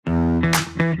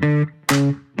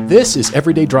This is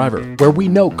Everyday Driver, where we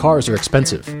know cars are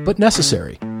expensive, but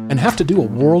necessary, and have to do a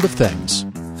world of things.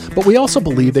 But we also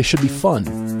believe they should be fun.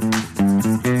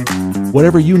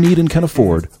 Whatever you need and can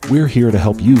afford, we're here to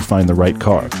help you find the right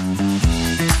car.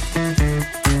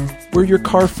 We're your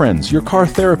car friends, your car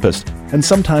therapist, and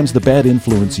sometimes the bad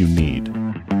influence you need.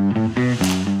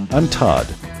 I'm Todd.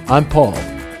 I'm Paul,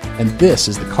 and this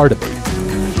is the Car Debate.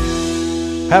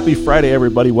 Happy Friday,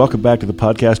 everybody. Welcome back to the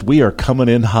podcast. We are coming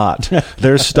in hot.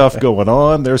 There's stuff going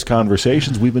on. There's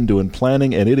conversations. We've been doing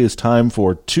planning, and it is time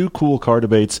for two cool car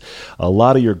debates, a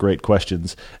lot of your great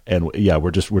questions, and yeah,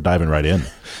 we're diving right in.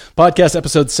 Podcast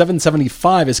episode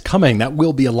 775 is coming. That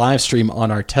will be a live stream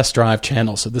on our test drive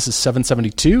channel. So this is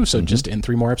 772, so just in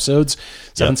 3 more episodes,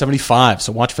 775,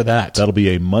 so watch for that. That'll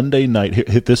be a Monday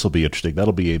night. This will be interesting.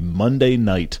 That'll be a Monday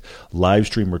night live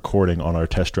stream recording on our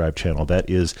test drive channel. That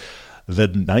is the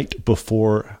night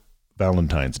before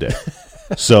Valentine's Day.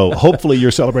 So hopefully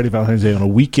you're celebrating Valentine's Day on a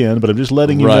weekend, but I'm just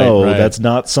letting you know that's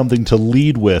not something to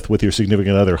lead with your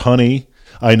significant other. Honey,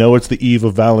 I know it's the eve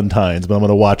of Valentine's, but I'm going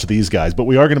to watch these guys. But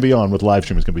we are going to be on with live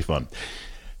stream. It's going to be fun.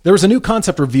 There was a new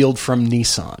concept revealed from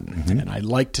Nissan, and I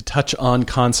like to touch on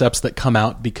concepts that come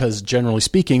out because, generally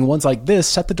speaking, ones like this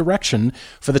set the direction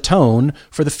for the tone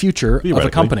for the future of a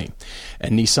company.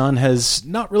 And Nissan has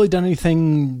not really done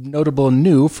anything notable and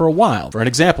new for a while. For an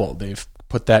example, they've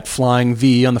put that flying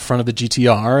V on the front of the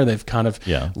GTR. They've kind of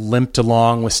limped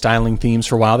along with styling themes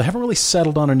for a while. They haven't really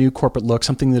settled on a new corporate look,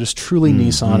 something that is truly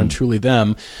Nissan and truly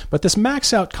them. But this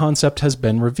Max Out concept has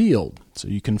been revealed. So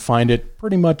you can find it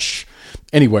pretty much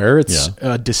anywhere. It's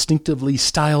a distinctively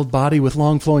styled body with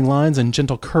long flowing lines and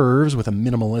gentle curves with a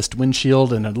minimalist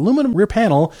windshield and an aluminum rear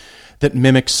panel that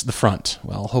mimics the front.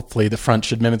 Well, hopefully the front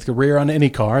should mimic the rear on any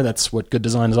car. That's what good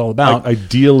design is all about.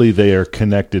 Ideally, they are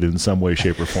connected in some way,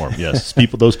 shape, or form. Yes,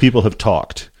 those people have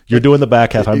talked. You're doing the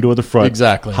back half, I'm doing the front.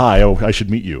 Exactly. Hi, I should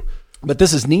meet you. But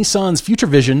this is Nissan's future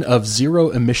vision of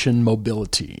zero-emission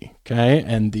mobility, okay?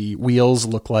 And the wheels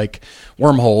look like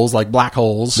wormholes, like black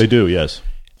holes. They do, yes.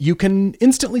 You can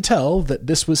instantly tell that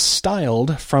this was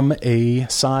styled from a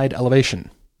side elevation.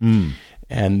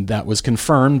 And that was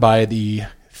confirmed by the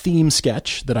theme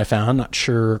sketch that I found. Not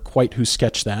sure quite who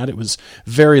sketched that. It was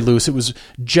very loose. It was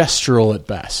gestural at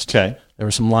best. Okay. There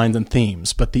were some lines and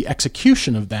themes, but the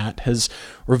execution of that has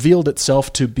revealed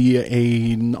itself to be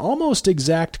an almost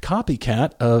exact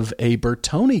copycat of a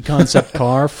Bertone concept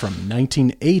car from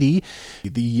 1980,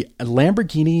 the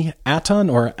Lamborghini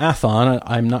Aton or Athon.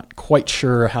 I'm not quite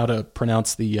sure how to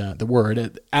pronounce the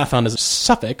word. Athon is a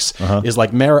suffix, is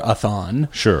like marathon.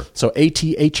 Sure. So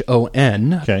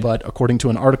Athon. Okay. But according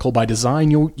to an article by Design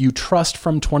You Trust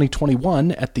from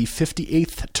 2021 at the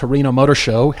 58th Torino Motor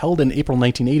Show held in April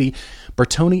 1980,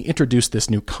 Bertone introduced this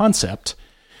new concept,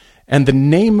 and the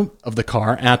name of the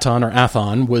car, Aton or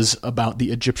Athon, was about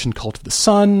the Egyptian cult of the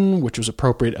sun, which was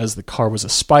appropriate as the car was a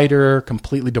spider,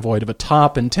 completely devoid of a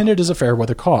top, intended as a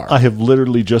fair-weather car. I have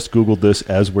literally just Googled this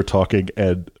as we're talking,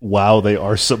 and wow, they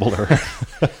are similar.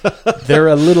 They're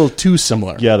a little too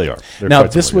similar. Yeah, they are. Now,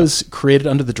 this was created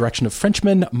under the direction of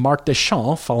Frenchman Marc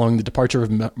Deschamps following the departure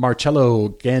of Marcello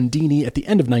Gandini at the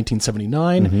end of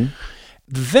 1979.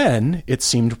 Then it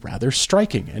seemed rather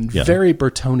striking and very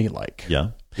Bertone-like. Yeah,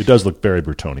 it does look very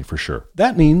Bertone for sure.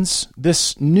 That means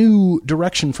this new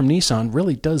direction from Nissan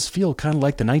really does feel kind of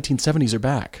like the 1970s are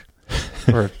back.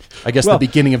 Or I guess the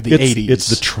beginning of the 80s. It's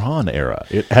the Tron era.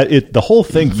 The whole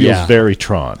thing feels very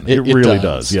Tron. It really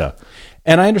does, yeah.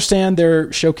 And I understand they're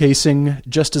showcasing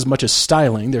just as much as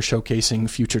styling, they're showcasing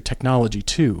future technology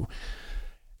too.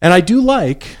 And I do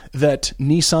like that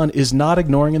Nissan is not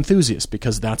ignoring enthusiasts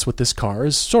because that's what this car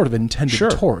is sort of intended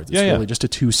towards. It's really just a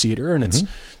 2-seater and it's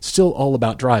still all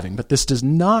about driving. But this does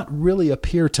not really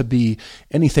appear to be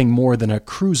anything more than a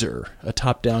cruiser, a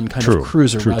top-down kind of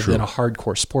cruiser rather than a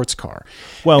hardcore sports car.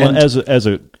 Well, and as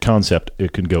a concept,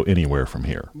 it can go anywhere from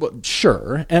here. Well,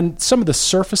 sure. And some of the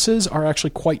surfaces are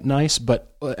actually quite nice,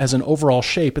 but as an overall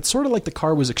shape, it's sort of like the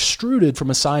car was extruded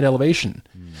from a side elevation.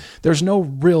 There's no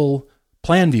real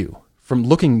plan view from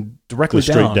looking directly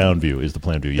down. The straight down view is the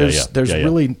plan view. There's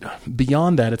really,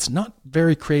 beyond that, it's not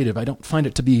very creative. I don't find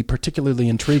it to be particularly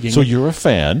intriguing. So you're a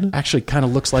fan. Actually kind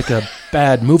of looks like a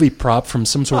bad movie prop from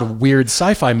some sort of weird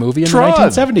sci-fi movie in the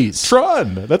 1970s.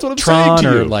 Tron. That's what I'm saying to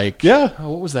you. Or like,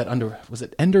 what was that was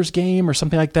it Ender's Game or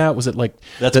something like that? Was it like...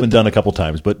 That's been done a couple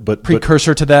times, but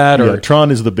precursor to that? Or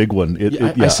Tron is the big one.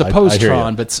 I suppose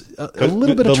Tron, but it's a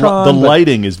little bit of Tron. The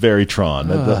lighting is very Tron.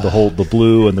 The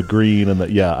blue and the green and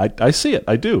I see it.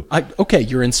 I do. Okay,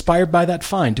 you're inspired by that,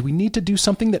 fine. Do we need to do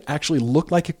something that actually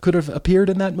looked like it could have appeared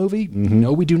in that movie?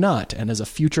 No, we do not. And as a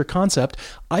future concept,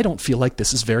 I don't feel like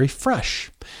this is very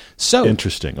fresh. So,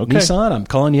 interesting. Okay. Nissan, I'm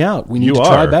calling you out. We need to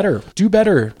try better. Do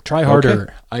better. Try harder.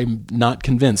 Okay. I'm not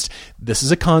convinced. This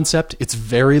is a concept. It's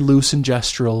very loose and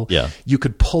gestural. Yeah. You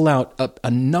could pull out a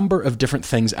number of different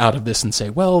things out of this and say,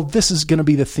 well, this is going to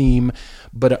be the theme.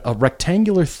 But a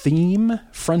rectangular theme,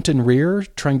 front and rear,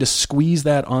 trying to squeeze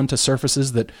that onto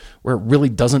surfaces where it really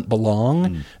doesn't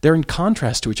belong, they're in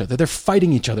contrast to each other. They're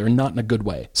fighting each other and not in a good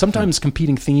way. Sometimes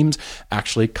competing themes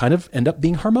actually kind of end up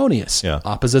being harmonious. Yeah.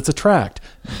 Opposites attract.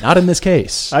 Not in this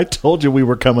case. I told you we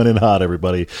were coming in hot,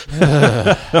 everybody.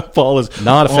 Paul is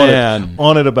not a fan.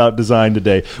 On it about design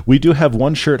today. We do have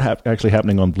one shirt actually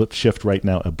happening on BlipShift right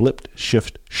now, a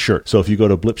BlipShift shirt. So if you go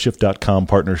to blipshift.com,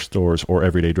 partner stores, or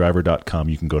everydaydriver.com,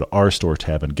 you can go to our store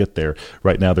tab and get there.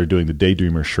 Right now they're doing the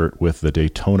Daydreamer shirt with the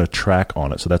Daytona track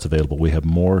on it, so that's available. We have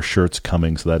more shirts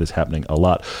coming, so that is happening a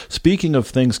lot. Speaking of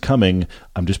things coming,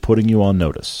 I'm just putting you on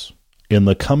notice. In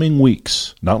the coming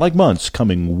weeks, not like months,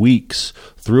 coming weeks,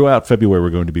 throughout February, we're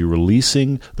going to be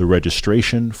releasing the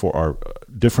registration for our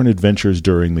different adventures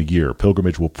during the year.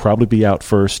 Pilgrimage will probably be out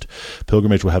first.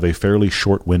 Pilgrimage will have a fairly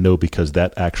short window because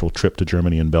that actual trip to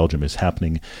Germany and Belgium is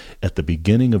happening at the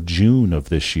beginning of June of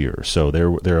this year. So there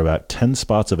are about 10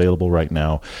 spots available right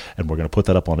now, and we're going to put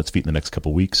that up on its feet in the next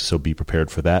couple of weeks, so be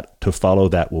prepared for that. To follow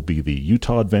that will be the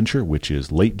Utah Adventure, which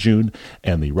is late June,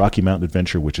 and the Rocky Mountain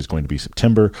Adventure, which is going to be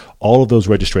September. All of those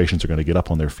registrations are going to get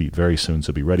up on their feet very soon,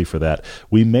 so be ready for that.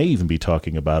 We may even be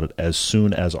talking about it as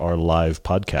soon as our live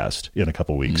podcast in a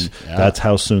couple weeks. Yeah. That's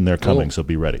how soon they're coming, so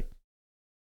be ready.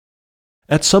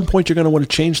 At some point, you're going to want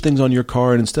to change things on your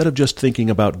car, and instead of just thinking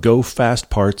about go fast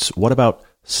parts, what about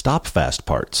stop fast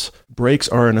parts? Brakes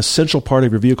are an essential part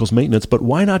of your vehicle's maintenance, but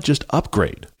why not just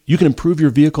upgrade? You can improve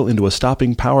your vehicle into a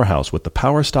stopping powerhouse with the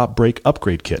Power Stop Brake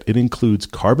Upgrade Kit. It includes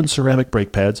carbon ceramic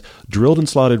brake pads, drilled and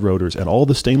slotted rotors, and all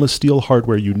the stainless steel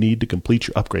hardware you need to complete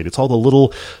your upgrade. It's all the little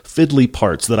fiddly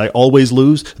parts that I always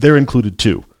lose. They're included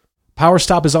too.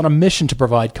 PowerStop is on a mission to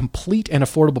provide complete and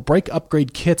affordable brake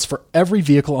upgrade kits for every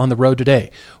vehicle on the road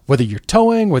today. Whether you're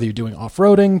towing, whether you're doing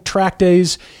off-roading, track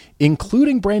days,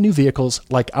 including brand new vehicles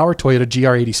like our Toyota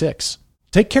GR86.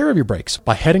 Take care of your brakes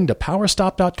by heading to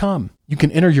powerstop.com. You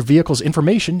can enter your vehicle's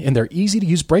information in their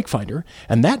easy-to-use brake finder,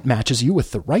 and that matches you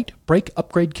with the right brake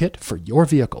upgrade kit for your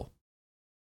vehicle.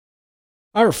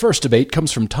 Our first debate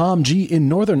comes from Tom G. in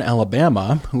northern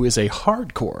Alabama, who is a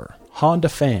hardcore Honda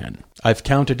fan. I've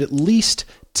counted at least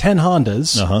 10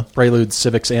 Hondas, Preludes,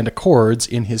 Civics, and Accords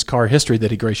in his car history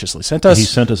that he graciously sent us. He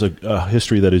sent us a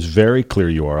history that is very clear.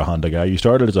 You are a Honda guy. You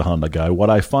started as a Honda guy. What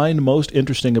I find most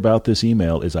interesting about this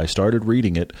email is I started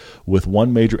reading it with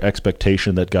one major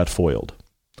expectation that got foiled.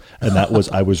 And that was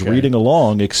I was reading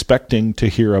along expecting to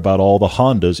hear about all the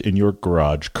Hondas in your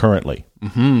garage currently.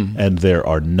 And there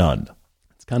are none.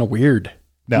 It's kind of weird.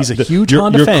 Now, he's a huge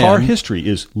Honda fan. Your car history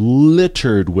is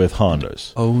littered with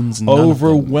Hondas. Owns none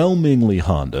overwhelmingly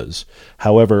Hondas.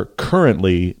 However,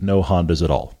 currently no Hondas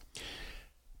at all.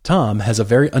 Tom has a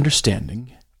very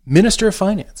understanding Minister of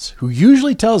Finance who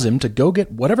usually tells him to go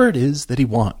get whatever it is that he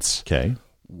wants. Okay.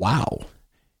 Wow.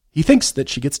 He thinks that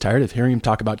she gets tired of hearing him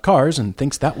talk about cars and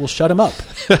thinks that will shut him up.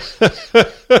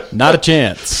 Not a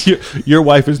chance. Your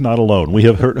wife is not alone. We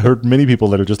have heard many people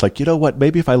that are just like, you know what,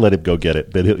 maybe if I let him go get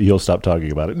it, then he'll stop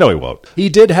talking about it. No, he won't. He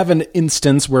did have an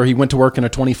instance where he went to work in a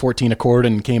 2014 Accord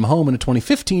and came home in a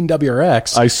 2015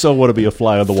 WRX. I so want to be a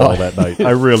fly on the wall that night. I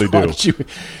really do.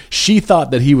 She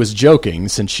thought that he was joking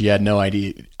since she had no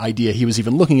idea he was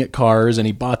even looking at cars, and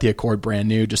he bought the Accord brand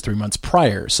new just 3 months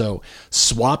prior, so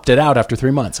swapped it out after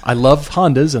 3 months. I love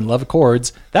Hondas and love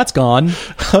Accords. That's gone.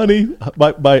 Honey,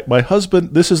 my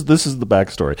husband, this is the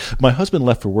backstory. My husband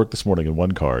left for work this morning in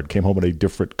one car and came home in a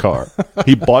different car.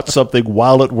 He bought something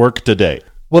while at work today.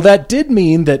 Well, that did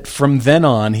mean that from then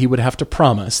on, he would have to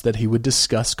promise that he would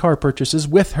discuss car purchases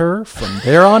with her from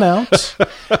there on out.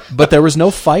 But there was no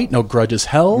fight, no grudges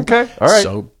held. Okay, all right.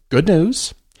 So, good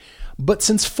news. But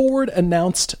since Ford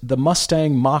announced the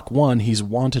Mustang Mach-1, he's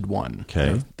wanted one.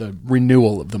 Okay. The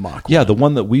renewal of the Mach-1. Yeah, the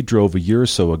one that we drove a year or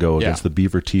so ago against the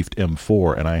Beaver Teethed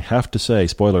M4. And I have to say,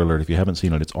 spoiler alert, if you haven't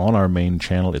seen it, it's on our main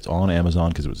channel. It's on Amazon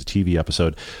because it was a TV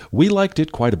episode. We liked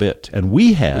it quite a bit. And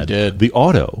we had the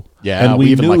auto. Yeah, and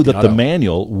we knew that the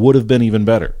manual would have been even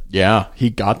better. Yeah, he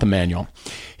got the manual.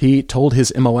 He told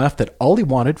his MOF that all he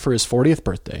wanted for his 40th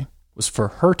birthday was for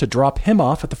her to drop him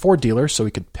off at the Ford dealer so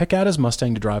he could pick out his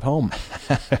Mustang to drive home.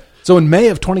 So in May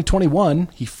of 2021,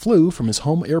 he flew from his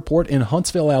home airport in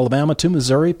Huntsville, Alabama to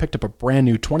Missouri, picked up a brand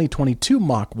new 2022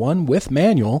 Mach 1 with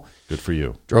manual. Good for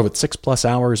you. Drove it 6+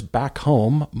 hours back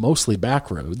home, mostly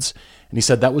back roads. And he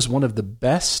said that was one of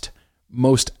the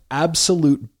most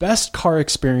absolute best car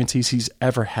experiences he's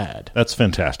ever had. That's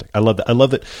fantastic. I love that. I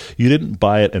love that you didn't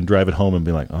buy it and drive it home and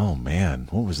be like, oh man,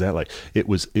 what was that like? It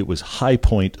was high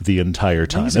point the entire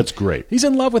time. That's great. He's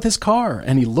in love with his car,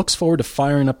 and he looks forward to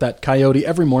firing up that Coyote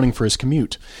every morning for his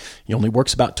commute. He only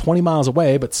works about 20 miles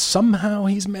away, but somehow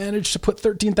he's managed to put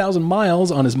 13,000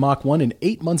 miles on his Mach 1 in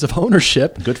 8 months of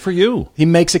ownership. Good for you. He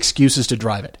makes excuses to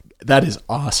drive it. That is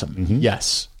awesome. Mm-hmm.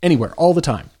 Yes. Anywhere, all the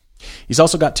time. He's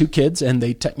also got 2 kids, and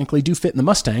they technically do fit in the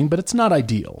Mustang, but it's not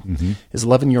ideal. Mm-hmm. His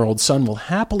 11-year-old son will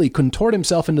happily contort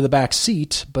himself into the back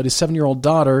seat, but his 7-year-old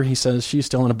daughter, he says she's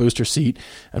still in a booster seat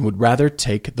and would rather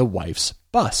take the wife's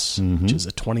bus, which is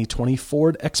a 2020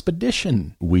 Ford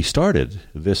Expedition. We started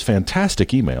this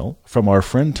fantastic email from our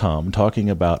friend Tom talking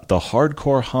about the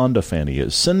hardcore Honda fan he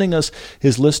is, sending us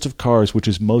his list of cars, which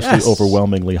is mostly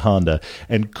overwhelmingly Honda.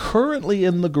 And currently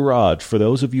in the garage, for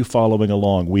those of you following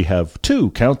along, we have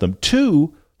 2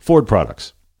 Ford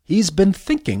products. He's been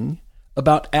thinking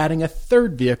about adding a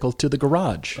 3rd vehicle to the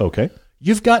garage. Okay.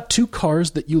 You've got 2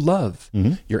 cars that you love.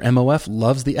 Mm-hmm. Your MOF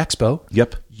loves the Expo.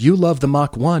 Yep. You love the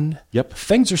Mach 1. Yep.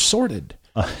 Things are sorted.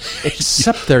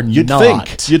 Except they're You'd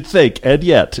not. You'd think. And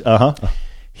yet.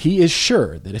 He is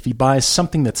sure that if he buys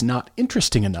something that's not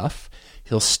interesting enough,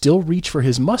 he'll still reach for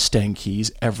his Mustang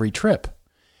keys every trip.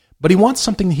 But he wants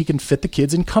something that he can fit the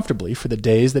kids in comfortably for the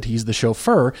days that he's the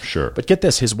chauffeur. Sure. But get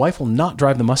this, his wife will not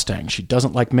drive the Mustang. She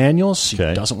doesn't like manuals. She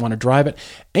doesn't want to drive it.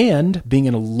 And being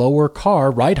in a lower car,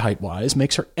 ride height-wise,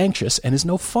 makes her anxious and is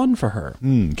no fun for her.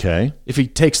 Okay. If he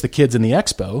takes the kids in the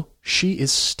Expo, she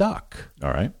is stuck.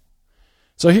 All right.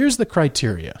 So here's the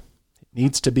criteria. It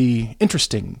needs to be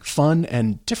interesting, fun,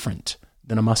 and different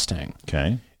than a Mustang.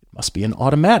 Okay. It must be an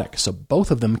automatic, so both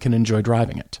of them can enjoy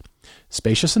driving it.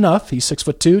 Spacious enough. He's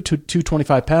 6'2",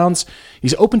 225 pounds.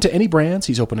 He's open to any brands.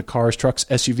 He's open to cars, trucks,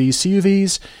 SUVs,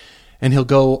 CUVs, and he'll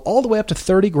go all the way up to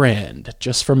 $30,000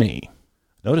 just for me.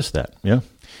 Notice that. Yeah.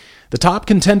 The top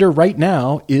contender right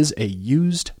now is a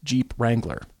used Jeep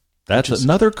Wrangler. That's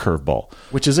another curveball,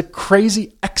 which is a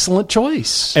crazy, excellent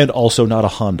choice, and also not a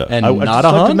Honda. And not a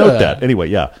Honda. To note that anyway.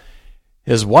 Yeah.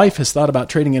 His wife has thought about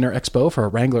trading in her Expo for a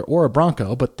Wrangler or a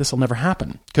Bronco, but this will never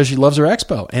happen because she loves her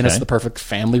Expo, and it's the perfect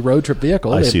family road trip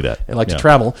vehicle. I see that. They like to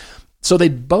travel. So they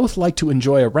both like to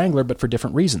enjoy a Wrangler, but for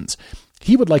different reasons.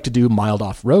 He would like to do mild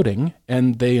off-roading,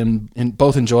 and they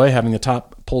both enjoy having the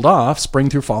top pulled off spring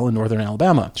through fall in northern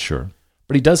Alabama. Sure.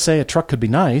 But he does say a truck could be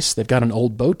nice. They've got an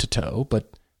old boat to tow,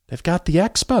 but they've got the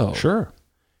Expo. Sure.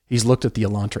 He's looked at the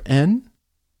Elantra N.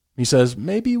 He says,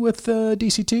 maybe with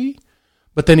DCT?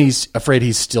 But then he's afraid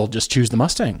he's still just choose the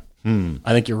Mustang.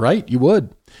 I think you're right. You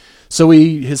would. So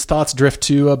his thoughts drift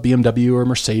to a BMW or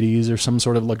Mercedes or some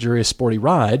sort of luxurious sporty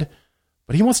ride.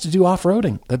 But he wants to do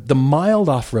off-roading, the mild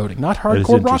off-roading, not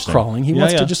hardcore rock crawling. He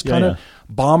wants to just kind of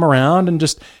bomb around and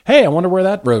just, hey, I wonder where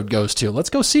that road goes to. Let's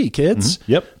go see, kids.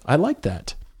 Mm-hmm. Yep. I like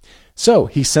that. So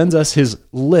he sends us his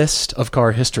list of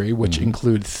car history, which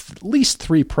includes at least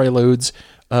 3 Preludes,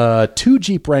 2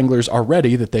 Jeep Wranglers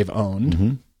already that they've owned.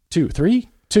 Mm-hmm.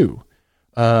 2.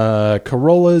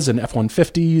 Corollas and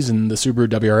F-150s and the Subaru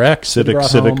WRX. Civic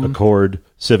Accord,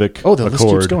 Civic Oh, the Accord,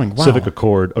 list keeps going. Wow. Civic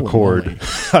Accord.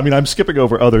 I mean, I'm skipping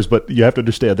over others, but you have to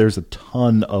understand there's a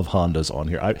ton of Hondas on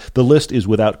here. The list is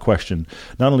without question.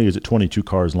 Not only is it 22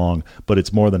 cars long, but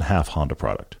it's more than half Honda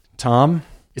product. Tom,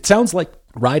 it sounds like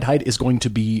ride height is going to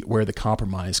be where the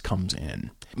compromise comes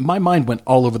in. My mind went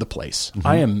all over the place.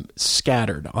 I am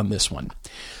scattered on this one.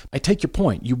 I take your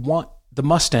point. You want the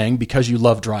Mustang because you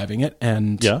love driving it,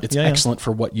 and it's excellent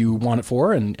for what you want it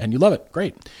for, and you love it.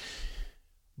 Great.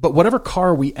 But whatever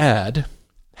car we add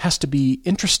has to be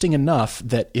interesting enough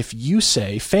that if you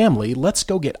say, family, let's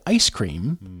go get ice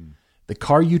cream, the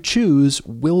car you choose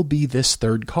will be this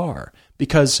 3rd car.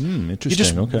 Because you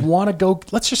just want to go,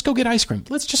 let's just go get ice cream.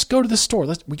 Let's just go to the store.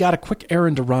 We got a quick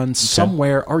errand to run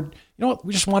somewhere, or you know what,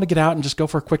 we just want to get out and just go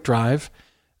for a quick drive.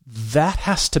 That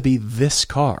has to be this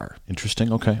car.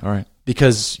 Interesting. Okay. All right.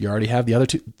 Because you already have the other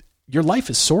 2. Your life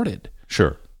is sorted.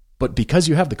 Sure. But because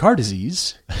you have the car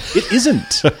disease, it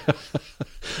isn't.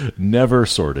 Never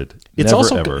sorted. It's Never,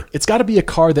 also ever. It's got to be a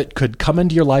car that could come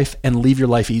into your life and leave your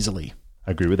life easily.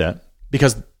 I agree with that.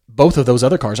 Because both of those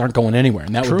other cars aren't going anywhere,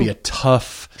 and that would be a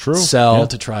tough sell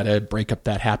to try to break up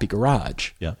that happy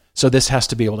garage. Yeah. So this has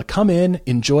to be able to come in,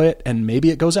 enjoy it, and maybe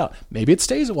it goes out. Maybe it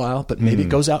stays a while, but maybe it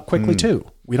goes out quickly too.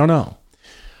 We don't know.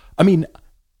 I mean,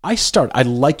 I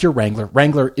like your Wrangler.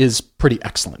 Wrangler is pretty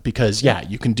excellent because,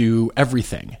 you can do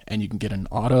everything. And you can get an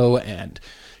auto, and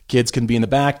kids can be in the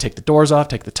back, take the doors off,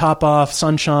 take the top off,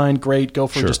 sunshine, great. Go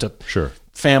for just a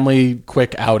family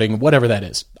quick outing, whatever that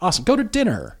is. Awesome. Go to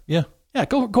dinner. Yeah. Yeah,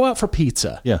 go out for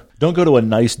pizza. Yeah. Don't go to a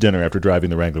nice dinner after driving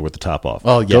the Wrangler with the top off.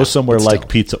 Oh, yeah. Go somewhere like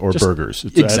pizza or burgers.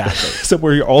 Exactly.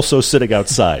 Somewhere you're also sitting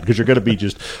outside because you're going to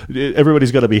be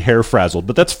everybody's going to be hair frazzled,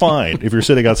 but that's fine if you're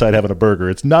sitting outside having a burger.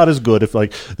 It's not as good if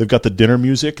like they've got the dinner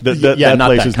music. That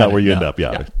place is not where you end up.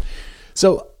 Yeah.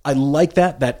 So I like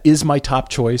that. That is my top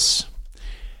choice.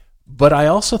 But I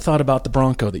also thought about the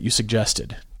Bronco that you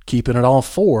suggested. Keeping it all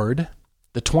Ford.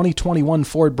 The 2021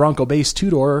 Ford Bronco Base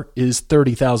two-door is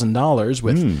 $30,000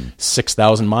 with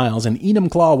 6,000 miles in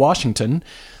Enumclaw, Washington.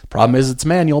 Problem is it's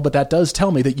manual, but that does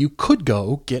tell me that you could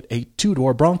go get a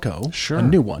two-door Bronco, a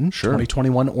new one,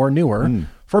 2021 or newer,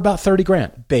 for about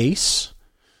 $30,000. Base,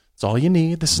 that's all you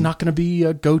need. This is not going to be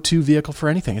a go-to vehicle for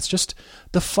anything. It's just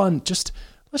the fun.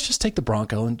 Let's just take the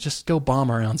Bronco and just go bomb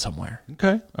around somewhere.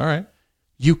 Okay, all right.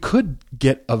 You could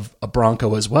get a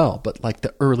Bronco as well, but like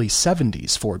the early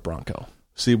 70s Ford Bronco.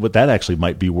 See, but that actually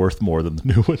might be worth more than the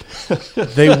new one.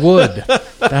 They would.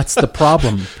 That's the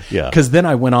problem. Yeah. Because then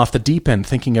I went off the deep end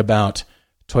thinking about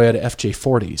Toyota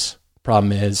FJ40s.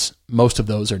 Problem is, most of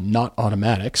those are not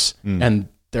automatics, and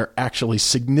they're actually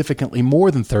significantly more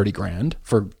than $30,000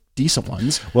 for decent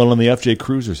ones. Well, and the FJ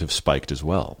Cruisers have spiked as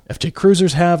well. FJ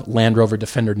Cruisers have Land Rover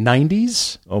Defender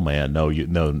 90s. Oh man,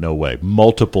 no way.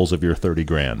 Multiples of your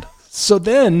 $30,000. So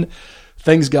then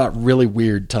things got really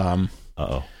weird, Tom.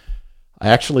 Uh-oh. I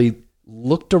actually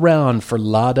looked around for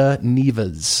Lada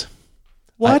Nivas.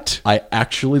 What? I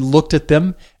actually looked at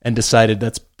them and decided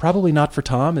that's probably not for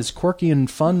Tom, as quirky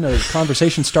and fun a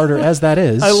conversation starter as that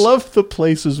is. I love the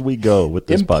places we go with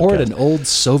this podcast. Import an old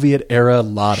Soviet-era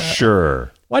Lada.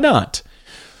 Sure. Why not?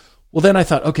 Well, then I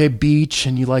thought, okay, beach,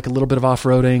 and you like a little bit of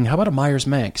off-roading. How about a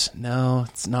Myers-Manx? No,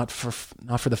 it's not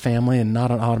for the family and not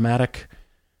an automatic.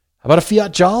 How about a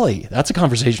Fiat Jolly? That's a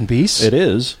conversation piece. It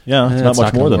is. Yeah, it's not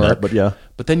much more than that, but yeah.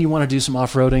 But then you want to do some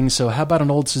off-roading, so how about an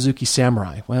old Suzuki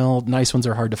Samurai? Well, nice ones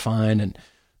are hard to find, and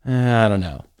I don't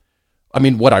know. I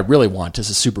mean, what I really want is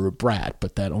a Subaru Brat,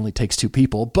 but that only takes two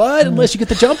people. But unless you get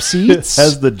the jump seats. It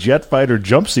has the jet fighter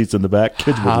jump seats in the back.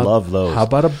 Kids would love those. How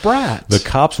about a Brat? The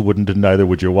cops wouldn't, and neither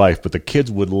would your wife, but the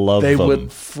kids would love them. They would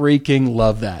freaking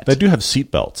love that. They do have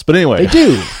seat belts, but anyway. They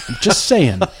do. I'm just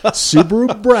saying.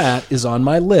 Subaru Brat is on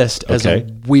my list as a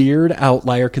weird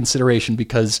outlier consideration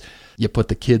because you put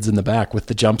the kids in the back with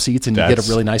the jump seats and you get a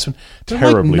really nice one.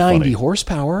 They're like 90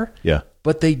 horsepower. Yeah.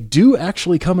 But they do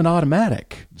actually come in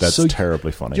automatic. That's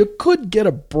terribly funny. You could get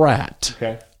a Brat.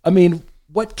 Okay. I mean,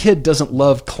 what kid doesn't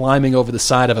love climbing over the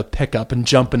side of a pickup and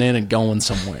jumping in and going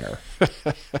somewhere?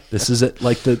 This is at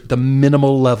like the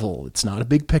minimal level. It's not a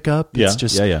big pickup. It's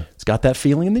just it's got that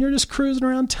feeling, and then you're just cruising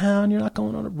around town. You're not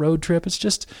going on a road trip. It's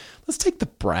just, let's take the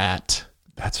Brat.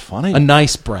 That's funny. A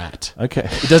nice Brat. Okay.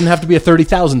 It doesn't have to be a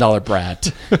 $30,000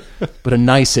 Brat, but a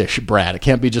nice-ish Brat. It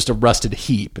can't be just a rusted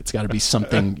heap. It's got to be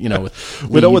something, with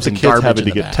we don't want the kids having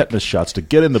to get back. Tetanus shots to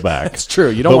get in the back. That's true.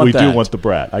 You don't want that. But we do want the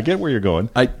Brat. I get where you're going.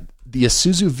 The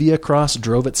Isuzu Via Cross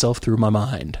drove itself through my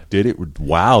mind. Did it?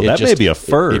 Wow, that may be a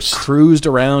first. It cruised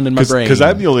around in my brain. Because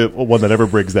I'm the only one that ever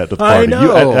brings that to the party. I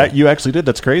know. You actually did.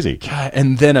 That's crazy. God,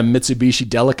 and then a Mitsubishi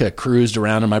Delica cruised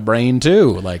around in my brain,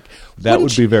 too. Like that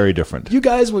would be very different. You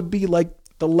guys would be like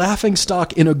the laughing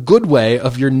stock in a good way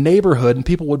of your neighborhood, and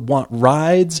people would want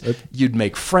rides. You'd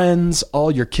make friends.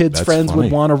 All your kids' friends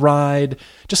would want to ride.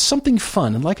 Just something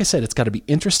fun. And like I said, it's got to be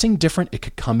interesting, different. It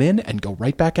could come in and go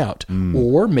right back out.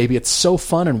 Or maybe it's so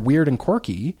fun and weird and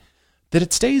quirky that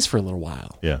it stays for a little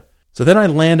while. Yeah. So then I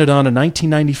landed on a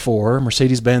 1994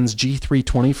 Mercedes-Benz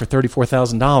G320 for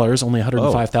 $34,000, only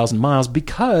 105,000 miles,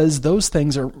 because those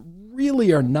things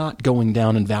really are not going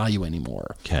down in value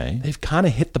anymore. Okay. They've kind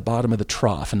of hit the bottom of the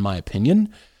trough, in my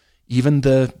opinion. Even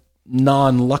the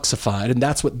non-Luxified, and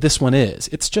that's what this one is.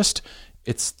 It's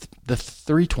the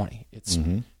 320. It's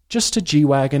just a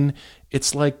G-Wagon.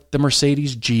 It's like the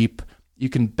Mercedes Jeep. You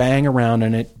can bang around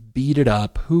in it, beat it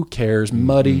up. Who cares?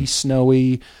 Muddy,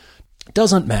 snowy.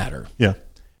 Doesn't matter. Yeah.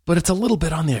 But it's a little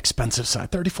bit on the expensive side.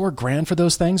 $34,000 for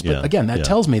those things. But again, that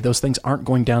tells me those things aren't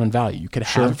going down in value. You could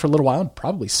have it for a little while and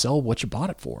probably sell what you bought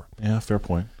it for. Yeah, fair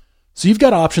point. So you've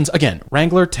got options. Again,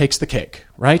 Wrangler takes the cake,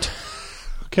 right?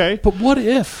 Okay. But what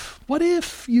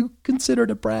if you considered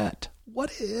a Brat?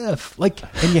 what if? Like,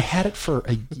 and you had it for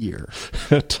a year.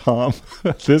 Tom,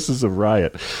 this is a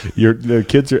riot. The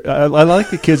kids are. I like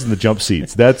the kids in the jump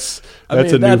seats. That's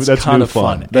new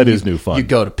fun. That is new fun. You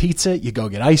go to pizza. You go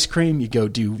get ice cream. You go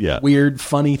do weird,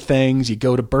 funny things. You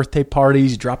go to birthday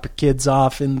parties. You drop your kids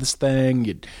off in this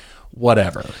thing.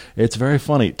 Whatever. It's very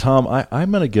funny. Tom,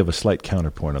 I'm going to give a slight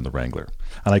counterpoint on the Wrangler.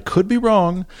 And I could be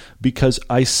wrong because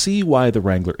I see why the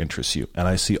Wrangler interests you. And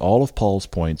I see all of Paul's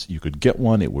points. You could get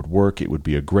one. It would work. It would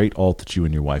be a great alt that you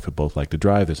and your wife would both like to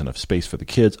drive. There's enough space for the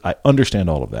kids. I understand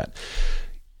all of that.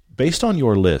 Based on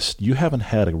your list, you haven't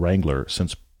had a Wrangler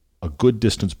since a good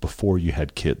distance before you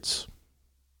had kids.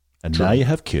 And Now you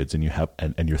have kids and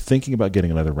and you're thinking about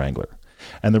getting another Wrangler.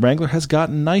 And the Wrangler has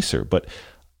gotten nicer, but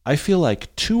I feel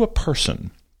like to a person,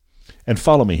 and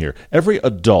follow me here, every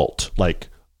adult,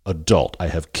 I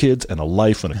have kids and a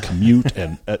life and a commute,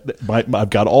 and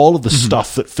I've got all of the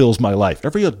stuff that fills my life.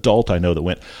 Every adult I know that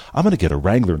went, I'm going to get a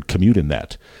Wrangler and commute in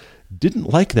that,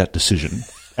 didn't like that decision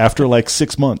after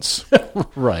 6 months.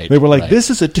 Right. They were like,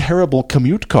 this is a terrible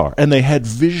commute car. And they had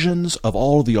visions of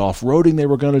all the off-roading they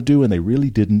were going to do, and they really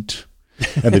didn't.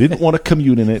 And they didn't want to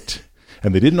commute in it,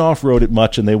 and they didn't off-road it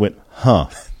much, and they went,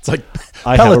 It's like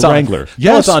I have a Wrangler.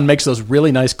 Yes. Peloton makes those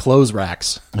really nice clothes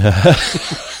racks.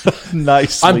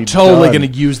 Nicely I'm totally done.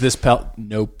 going to use this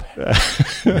Nope.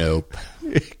 Nope.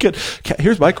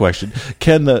 Here's my question: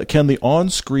 Can the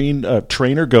on-screen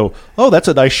trainer go, "Oh, that's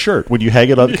a nice shirt"? When you hang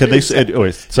it on, can they? Side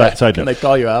note. Can they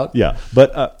call you out? Yeah,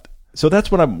 but so that's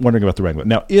what I'm wondering about the Wrangler.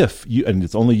 Now, if you, and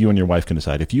it's only you and your wife can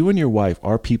decide, if you and your wife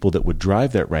are people that would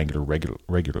drive that Wrangler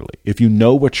regularly, if you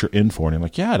know what you're in for, and you're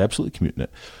like, yeah, I'd absolutely commute in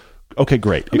it. Okay,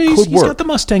 great. I mean, it could he's work. got the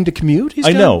Mustang to commute.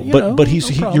 I know, but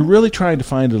you're really trying to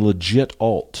find a legit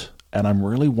alt, and I'm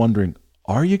really wondering: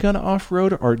 are you going to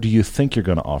off-road, or do you think you're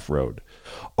going to off-road?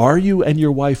 Are you and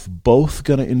your wife both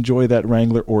going to enjoy that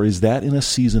Wrangler, or is that in a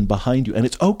season behind you? And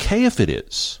it's okay if it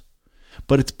is,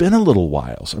 but it's been a little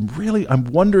while, so I'm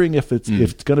wondering if it's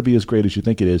going to be as great as you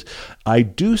think it is. I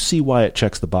do see why it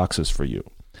checks the boxes for you.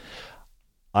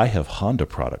 I have Honda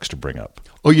products to bring up.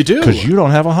 Oh, you do? Because you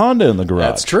don't have a Honda in the garage.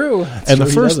 That's true.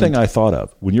 The first thing I thought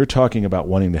of when you're talking about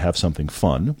wanting to have something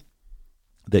fun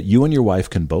that you and your wife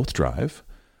can both drive,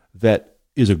 that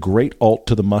is a great alt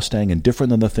to the Mustang and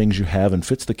different than the things you have and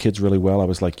fits the kids really well, I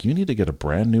was like, you need to get a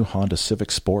brand new Honda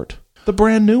Civic Sport. The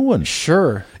brand new one.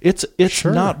 Sure. It's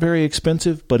not very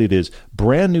expensive, but it is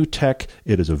brand new tech.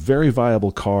 It is a very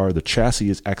viable car. The chassis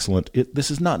is excellent.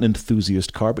 This is not an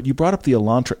enthusiast car, but you brought up the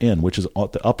Elantra N, which is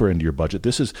at the upper end of your budget.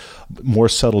 This is more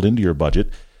settled into your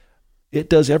budget. It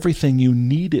does everything you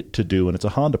need it to do, and it's a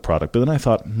Honda product. But then I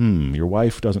thought, your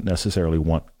wife doesn't necessarily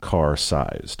want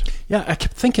car-sized. Yeah, I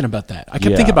kept thinking about that. I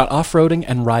kept thinking about off-roading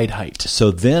and ride height. So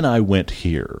then I went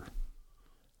here.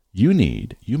 You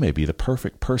may be the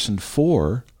perfect person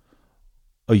for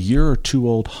a year or two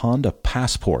old Honda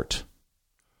Passport.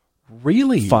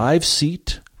 Really?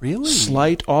 5-seat. Really?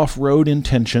 Slight off-road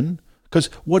intention. Because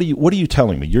what are you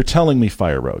telling me? You're telling me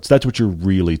fire roads. That's what you're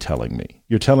really telling me.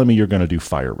 You're telling me you're going to do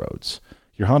fire roads.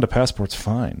 Your Honda Passport's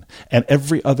fine. And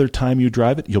every other time you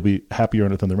drive it, you'll be happier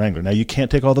in it than the Wrangler. Now, you can't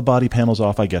take all the body panels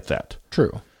off. I get that.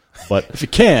 True. But if you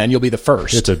can, you'll be the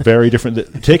first. It's a very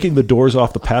different. Taking the doors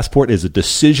off the Passport is a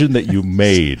decision that you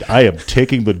made. I am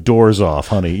taking the doors off,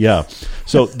 honey. Yeah.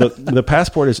 So the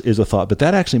Passport is a thought, but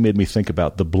that actually made me think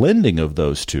about the blending of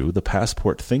those two, the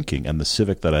Passport thinking and the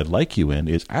Civic that I'd like you in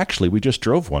is actually, we just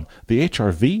drove one, the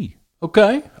HR-V.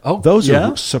 Okay. Oh, those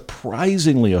are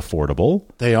surprisingly affordable.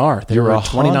 They are. They're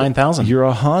 $29,000. You're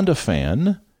a Honda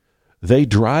fan. They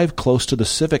drive close to the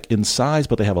Civic in size,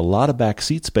 but they have a lot of back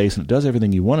seat space, and it does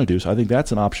everything you want to do. So I think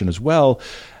that's an option as well.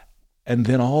 And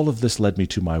then all of this led me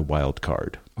to my wild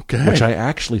card, which I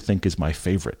actually think is my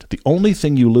favorite. The only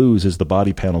thing you lose is the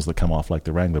body panels that come off like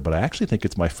the Wrangler, but I actually think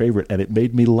it's my favorite, and it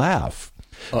made me laugh.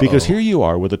 Because here you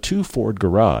are with a 2 Ford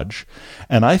garage,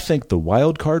 and I think the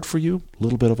wild card for you, a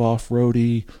little bit of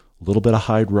off-roady, a little bit of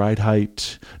high ride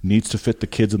height, needs to fit the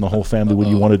kids and the whole family when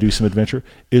you want to do some adventure,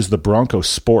 is the Bronco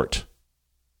Sport.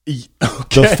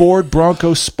 Okay. The Ford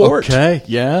Bronco Sport. Okay,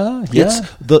 yeah.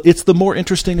 It's the more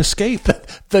interesting escape.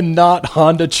 The not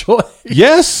Honda choice.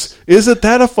 Yes. Isn't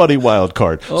that a funny wild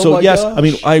card? Oh my yes, gosh. I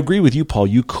mean, I agree with you, Paul.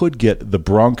 You could get the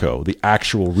Bronco, the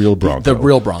actual real Bronco. The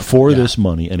real Bronco. For this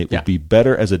money, and it would be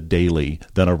better as a daily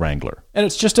than a Wrangler. And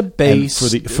it's just a base.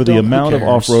 And for the amount of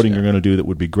off-roading you're going to do, that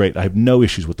would be great. I have no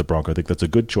issues with the Bronco. I think that's a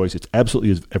good choice. It's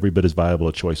absolutely every bit as viable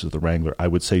a choice as the Wrangler. I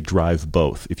would say drive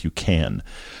both if you can.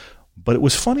 But it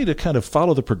was funny to kind of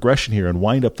follow the progression here and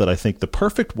wind up that I think the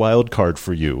perfect wild card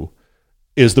for you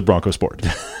is the Bronco Sport.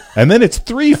 And then it's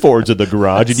 3 Fords in the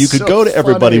garage, and you could so go to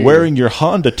everybody funny. wearing your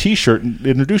Honda T-shirt and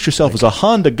introduce yourself as a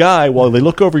Honda guy while they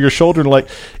look over your shoulder and like,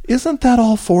 isn't that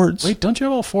all Fords? Wait, don't you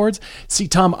have all Fords? See,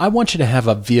 Tom, I want you to have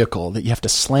a vehicle that you have to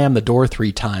slam the door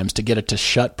 3 times to get it to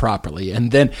shut properly.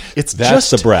 And then That's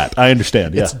the brat. I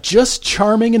understand, yeah. It's just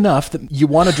charming enough that you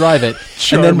want to drive it. And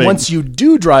Charming. then once you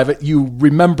do drive it, you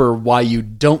remember why you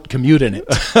don't commute in it.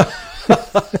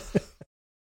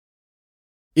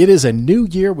 It is a new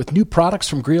year with new products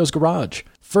from Griot's Garage.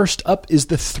 First up is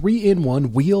the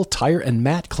 3-in-1 wheel, tire, and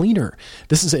mat cleaner.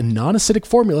 This is a non-acidic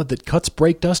formula that cuts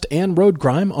brake dust and road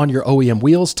grime on your OEM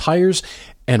wheels, tires,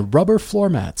 and rubber floor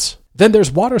mats. Then there's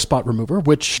Water Spot Remover,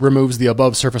 which removes the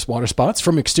above-surface water spots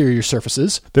from exterior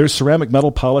surfaces. There's ceramic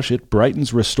metal polish. It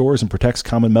brightens, restores, and protects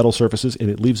common metal surfaces, and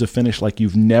it leaves a finish like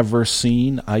you've never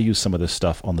seen. I use some of this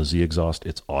stuff on the Z exhaust.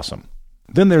 It's awesome.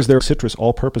 Then there's their Citrus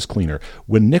all-purpose cleaner.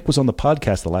 When Nick was on the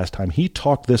podcast the last time, he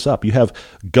talked this up. You have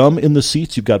gum in the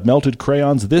seats. You've got melted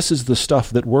crayons. This is the stuff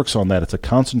that works on that. It's a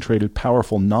concentrated,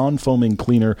 powerful, non-foaming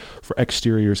cleaner for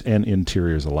exteriors and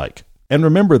interiors alike. And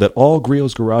remember that all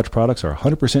Griot's Garage products are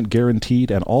 100% guaranteed,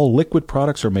 and all liquid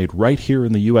products are made right here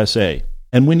in the USA.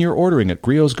 And when you're ordering at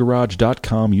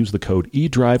griotsgarage.com, use the code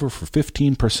eDriver for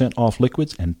 15% off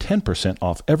liquids and 10%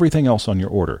 off everything else on your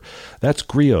order. That's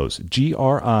Griot's,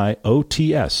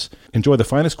 Griots. Enjoy the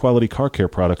finest quality car care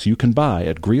products you can buy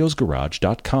at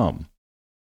griotsgarage.com.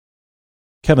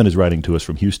 Kevin is writing to us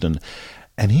from Houston,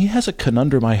 and he has a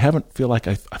conundrum I feel like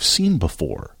I've seen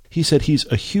before. He said he's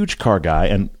a huge car guy,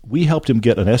 and we helped him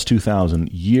get an S2000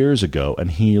 years ago,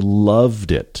 and he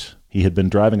loved it. He had been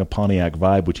driving a Pontiac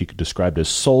Vibe, which he described as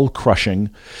soul-crushing.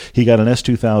 He got an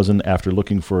S2000 after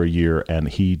looking for a year, and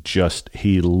he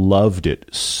loved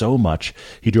it so much.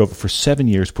 He drove it for 7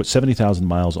 years, put 70,000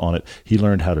 miles on it. He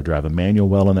learned how to drive a manual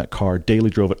well in that car, daily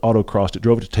drove it, autocrossed it,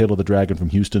 drove it to Tail of the Dragon from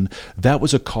Houston. That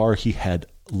was a car he had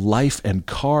life and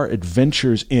car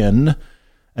adventures in,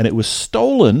 and it was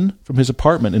stolen from his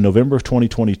apartment in November of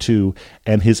 2022,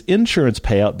 and his insurance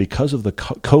payout because of the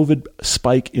COVID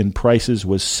spike in prices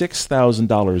was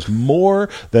 $6,000 more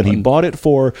than he bought it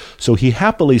for. So he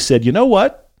happily said, you know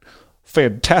what?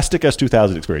 Fantastic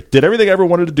S2000 experience. Did everything I ever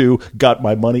wanted to do, got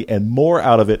my money and more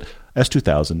out of it.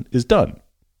 S2000 is done.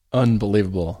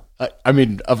 Unbelievable. I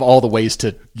mean, of all the ways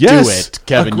to do it,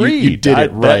 Kevin, you did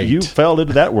it right. You fell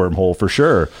into that wormhole for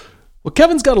sure. Well,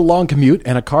 Kevin's got a long commute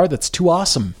and a car that's too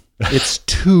awesome. It's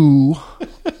too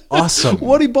awesome.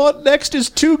 What he bought next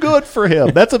is too good for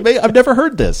him. That's amazing. I've never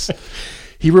heard this.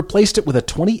 He replaced it with a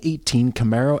 2018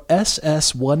 Camaro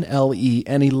SS1LE,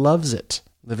 and he loves it.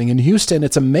 Living in Houston,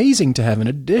 it's amazing to have an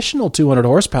additional 200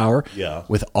 horsepower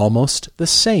with almost the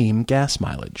same gas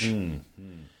mileage. Mm-hmm.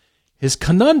 His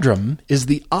conundrum is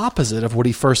the opposite of what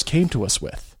he first came to us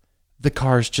with. The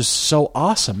car's just so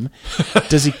awesome.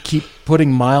 Does he keep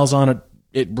putting miles on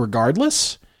it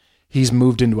regardless? He's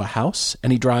moved into a house,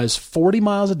 and he drives 40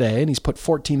 miles a day, and he's put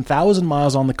 14,000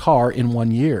 miles on the car in 1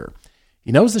 year.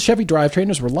 He knows the Chevy drivetrain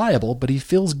is reliable, but he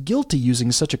feels guilty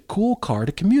using such a cool car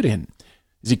to commute in.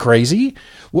 Is he crazy?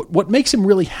 What makes him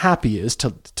really happy is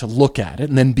to look at it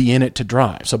and then be in it to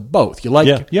drive. So both. You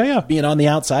like being on the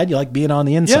outside, you like being on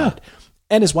the inside. Yeah.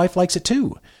 And his wife likes it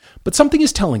too. But something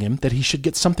is telling him that he should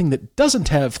get something that doesn't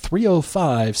have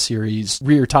 305 series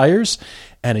rear tires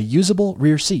and a usable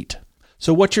rear seat.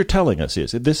 So what you're telling us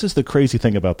is, this is the crazy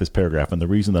thing about this paragraph, and the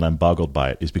reason that I'm boggled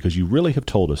by it is because you really have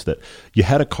told us that you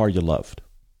had a car you loved.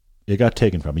 It got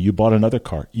taken from you. You bought another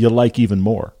car you like even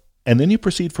more. And then you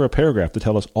proceed for a paragraph to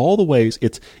tell us all the ways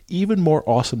it's even more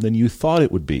awesome than you thought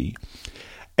it would be.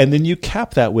 And then you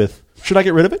cap that with, should I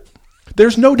get rid of it?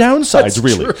 There's no downsides,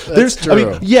 really. That's true. I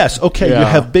mean, yes, okay, you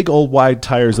have big old wide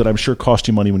tires that I'm sure cost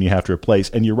you money when you have to replace,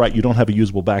 and you're right, you don't have a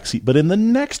usable back seat. But in the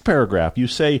next paragraph, you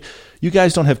say, you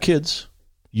guys don't have kids.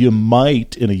 You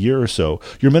might in a year or so.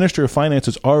 Your Minister of Finance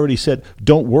has already said,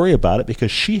 don't worry about it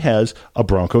because she has a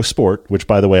Bronco Sport, which,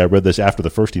 by the way, I read this after the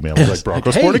first email. I was like,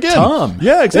 Bronco Sport again. Tom.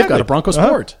 Yeah, exactly. They've got a Bronco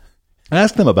Sport. I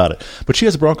asked them about it. But she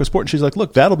has a Bronco Sport, and she's like,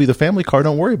 look, that'll be the family car.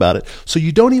 Don't worry about it. So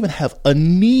you don't even have a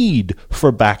need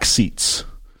for back seats.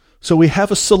 So we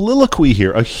have a soliloquy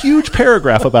here, a huge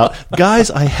paragraph about,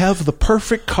 guys, I have the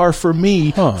perfect car for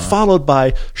me, followed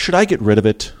by, should I get rid of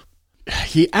it?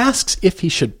 He asks if he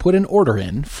should put an order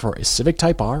in for a Civic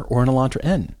Type R or an Elantra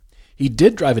N. He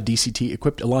did drive a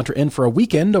DCT-equipped Elantra N for a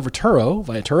weekend over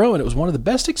via Turo, and it was one of the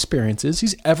best experiences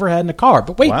he's ever had in a car.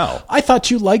 But wait, I thought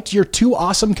you liked your too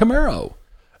awesome Camaro.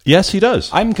 Yes, he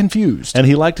does. I'm confused. And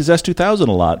he liked his S2000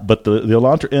 a lot, but the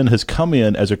Elantra N has come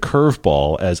in as a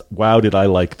curveball as, wow, did I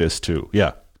like this too.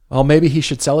 Yeah. Well, maybe he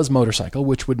should sell his motorcycle,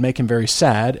 which would make him very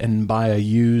sad, and buy a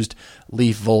used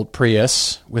Leaf Volt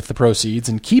Prius with the proceeds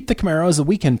and keep the Camaro as a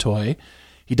weekend toy.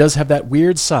 He does have that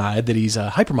weird side that he's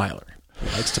a hypermiler. He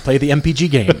likes to play the MPG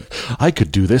game. I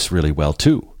could do this really well,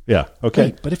 too. Yeah, okay.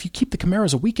 Wait, but if you keep the Camaro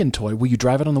as a weekend toy, will you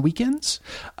drive it on the weekends?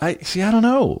 I don't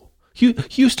know.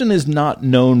 Houston is not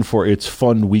known for its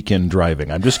fun weekend driving.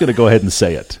 I'm just going to go ahead and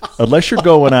say it. Unless you're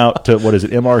going out to,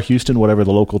 MR Houston, whatever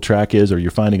the local track is, or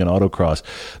you're finding an autocross,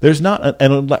 there's not,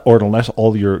 or unless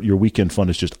all your weekend fun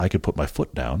is just, I could put my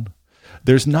foot down.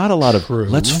 There's not a lot of,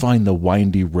 let's find the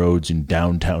windy roads in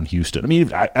downtown Houston. I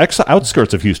mean,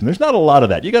 outskirts of Houston, there's not a lot of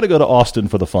that. You got to go to Austin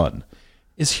for the fun.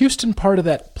 Is Houston part of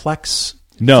that Plex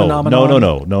No.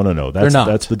 phenomenon?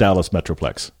 That's the Dallas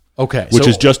Metroplex. Okay. Which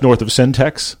is just north of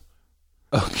Centex.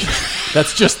 Okay.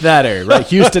 That's just that area, right?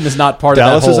 Houston is not part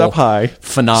Dallas of that whole is up high.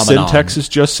 phenomenon. Centex is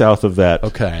just south of that.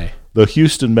 Okay. The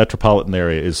Houston metropolitan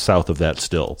area is south of that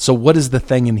still. So what is the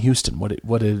thing in Houston? What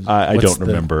is? I don't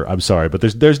remember. I'm sorry, but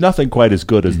there's nothing quite as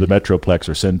good as the Metroplex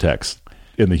or Centex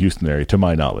in the Houston area, to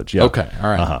my knowledge. Yeah. Okay. All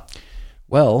right. Uh-huh.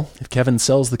 Well, if Kevin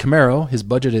sells the Camaro, his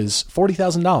budget is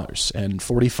 $40,000 and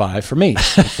 $45,000 for me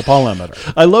with the Paul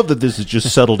limiter. I love that this is just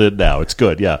settled in now. It's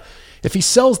good. Yeah. If he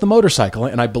sells the motorcycle,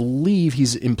 and I believe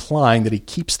he's implying that he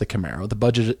keeps the Camaro, the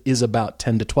budget is about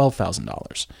 $10,000 to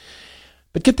 $12,000.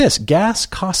 But get this, gas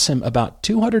costs him about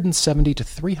 $270 to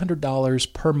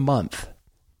 $300 per month.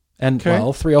 And,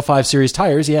 well, 305 series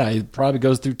tires, yeah, it probably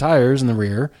goes through tires in the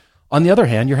rear. On the other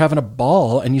hand, you're having a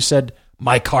ball, and you said,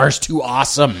 my car's too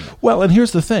awesome. Well, and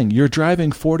here's the thing. You're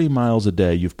driving 40 miles a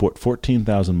day. You've put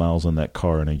 14,000 miles on that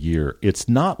car in a year. It's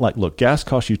not like, look, gas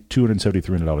costs you $270,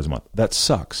 $300 a month. That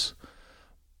sucks.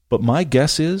 But my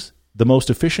guess is the most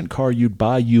efficient car you'd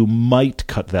buy, you might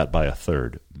cut that by a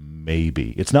third.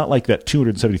 Maybe. It's not like that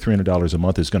 $270, $300 a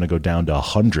month is going to go down to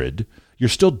 $100. You're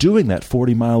still doing that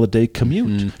 40-mile-a-day commute.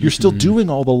 Mm-hmm. You're still doing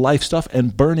all the life stuff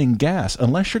and burning gas.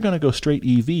 Unless you're going to go straight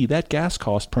EV, that gas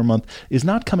cost per month is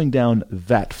not coming down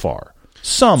that far.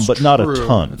 Some, but not a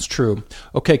ton. That's true.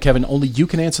 Okay, Kevin, only you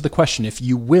can answer the question if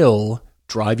you will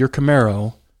drive your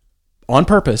Camaro on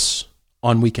purpose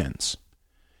on weekends.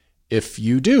 If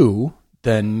you do,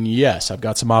 then yes, I've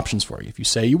got some options for you. If you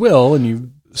say you will and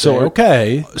you say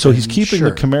okay. So he's keeping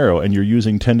the Camaro and you're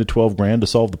using 10 to 12 grand to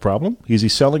solve the problem? Is he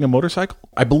selling a motorcycle?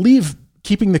 I believe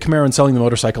keeping the Camaro and selling the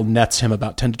motorcycle nets him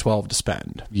about 10 to 12 to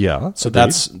spend. Yeah. So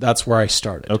that's where I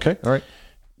started. Okay. All right.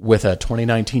 With a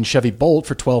 2019 Chevy Bolt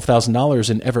for $12,000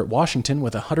 in Everett, Washington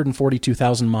with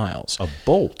 142,000 miles. A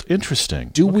Bolt. Interesting.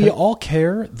 Do we all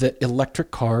care that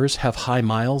electric cars have high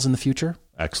miles in the future?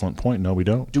 Excellent point. No, we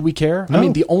don't. Do we care? No. I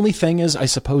mean, the only thing is, I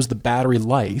suppose, the battery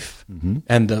life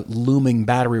and the looming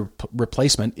battery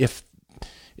replacement, if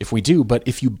we do. But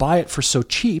if you buy it for so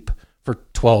cheap, for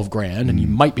 12 grand, and you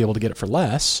might be able to get it for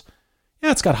less,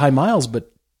 yeah, it's got high miles,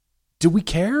 but do we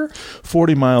care?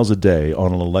 40 miles a day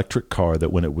on an electric car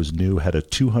that when it was new had a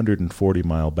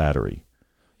 240-mile battery.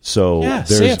 So yeah,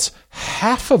 say it's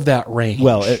half of that range.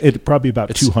 Well, it probably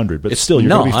about 200, but still, you're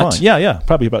going to be fine. Yeah,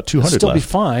 probably about 200 It'll still left. be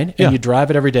fine, and you drive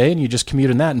it every day, and you just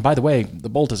commute in that. And by the way, the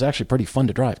Bolt is actually pretty fun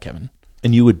to drive, Kevin.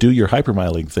 And you would do your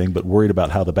hypermiling thing, but worried about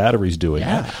how the battery's doing.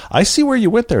 Yeah. I see where you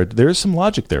went there. There's some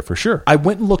logic there for sure. I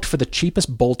went and looked for the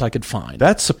cheapest Bolt I could find.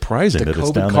 That's surprising that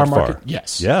it's down that far.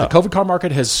 Yes. Yeah. The COVID car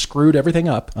market has screwed everything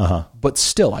up. But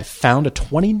still, I found a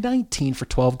 2019 for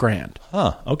 12 grand.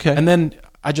 Huh. Okay. And then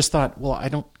I just thought, well, I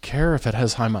don't care if it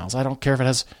has high miles. I don't care if it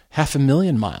has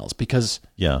 500,000 miles because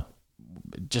it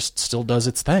just still does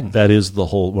its thing. That is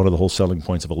one of the whole selling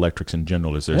points of electrics in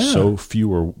general is there's so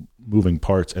fewer moving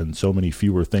parts and so many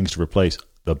fewer things to replace.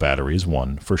 The battery is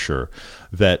one for sure.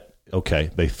 That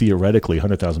they theoretically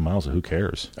 100,000 miles. Who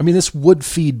cares? I mean, this would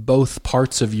feed both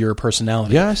parts of your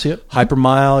personality. Yeah, I see it.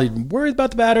 Hypermile, you'd worry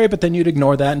about the battery, but then you'd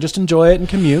ignore that and just enjoy it and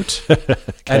commute.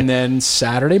 And then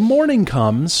Saturday morning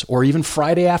comes, or even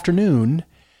Friday afternoon,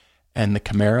 and the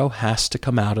Camaro has to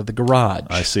come out of the garage.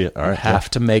 I see it. All right. You have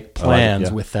to make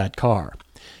plans with that car.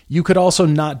 You could also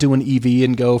not do an EV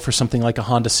and go for something like a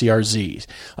Honda CRZ.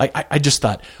 I just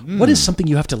thought, what is something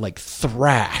you have to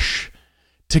thrash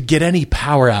to get any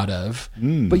power out of,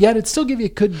 but yet it'd still give you a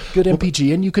good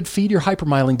MPG, and you could feed your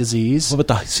hypermiling disease. Well, but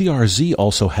the CRZ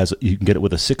also has, you can get it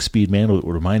with a 6-speed manual that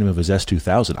would remind him of his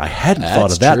S2000. I hadn't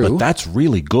thought of that, but that's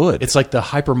really good. It's like the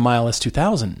Hypermile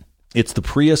S2000. It's the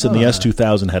Prius and the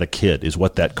S2000 had a kid, is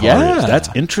what that car is. That's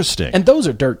interesting. And those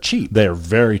are dirt cheap. They're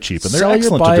very cheap, and they're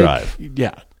excellent to drive.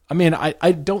 Yeah. I mean,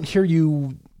 I don't hear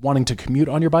you wanting to commute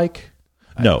on your bike.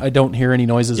 No. I don't hear any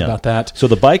noises about that. So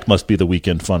the bike must be the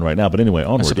weekend fun right now. But anyway,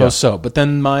 onward. I suppose so. But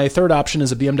then my third option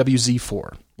is a BMW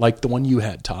Z4, like the one you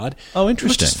had, Todd. Oh,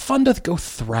 interesting. It's just fun to go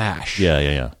thrash.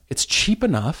 Yeah. It's cheap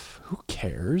enough. Who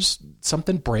cares?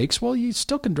 Something breaks. Well, you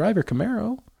still can drive your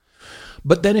Camaro.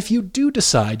 But then if you do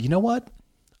decide, you know what?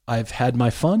 I've had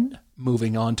my fun,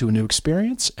 moving on to a new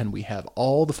experience, and we have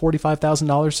all the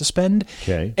 $45,000 to spend.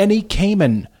 Okay. Any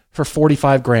Cayman for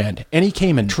 $45,000. Any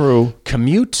Cayman. True.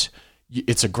 Commute.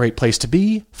 It's a great place to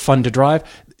be. Fun to drive.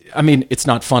 I mean, it's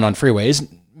not fun on freeways.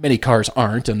 Many cars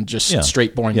aren't, and just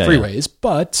straight boring freeways.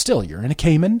 But still, you're in a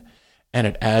Cayman, and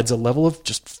it adds a level of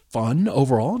just fun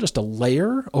overall, just a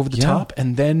layer over the top.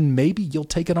 And then maybe you'll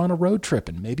take it on a road trip,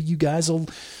 and maybe you guys will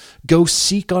go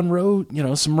seek on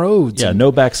some roads. Yeah,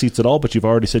 no back seats at all, but you've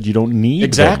already said you don't need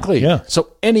exactly. them. Yeah.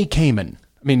 So any Cayman.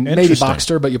 I mean, maybe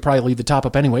Boxster, but you probably leave the top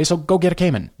up anyway, so go get a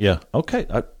Cayman. Yeah. Okay.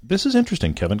 This is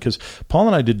interesting, Kevin, because Paul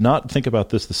and I did not think about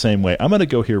this the same way. I'm going to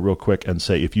go here real quick and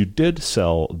say, if you did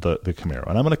sell the Camaro,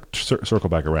 and I'm going to circle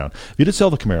back around. If you did sell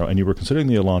the Camaro and you were considering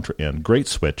the Elantra in, great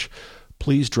switch,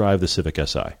 please drive the Civic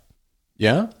Si.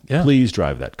 Yeah? Please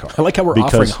drive that car. I like how we're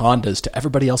offering Hondas to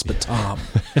everybody else but Tom.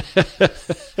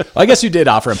 I guess you did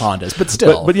offer him Hondas, but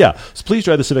still. But yeah, so please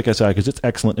drive the Civic Si because it's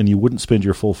excellent, and you wouldn't spend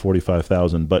your full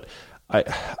 $45,000. But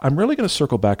I'm really going to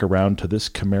circle back around to this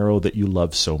Camaro that you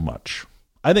love so much.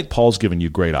 I think Paul's given you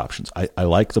great options. I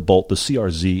like the Bolt. The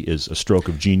CRZ is a stroke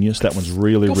of genius. That one's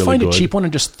really, really good. Go find a cheap one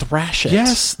and just thrash it.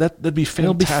 Yes, that'd be fantastic.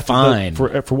 It'll be fine.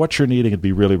 For what you're needing, it'd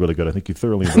be really, really good. I think you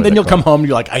thoroughly enjoy And then that you'll car. come home and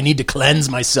you're like, I need to cleanse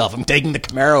myself. I'm taking the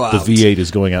Camaro out. The V8 is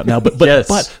going out now. But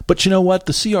Yes. but you know what?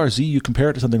 The CRZ, you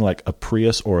compare it to something like a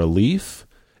Prius or a Leaf,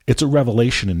 it's a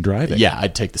revelation in driving. Yeah,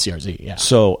 I'd take the CRZ, yeah.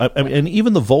 So, I mean, and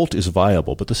even the Volt is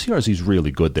viable, but the CRZ is really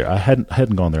good there. I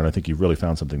hadn't gone there, and I think you've really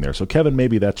found something there. So, Kevin,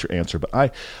 maybe that's your answer. But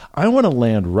I want to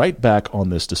land right back on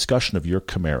this discussion of your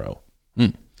Camaro.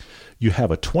 You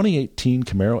have a 2018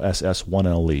 Camaro SS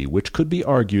 1LE, which could be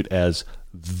argued as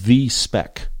the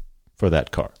spec for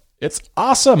that car. It's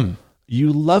awesome.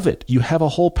 You love it. You have a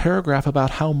whole paragraph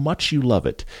about how much you love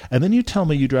it. And then you tell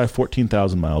me you drive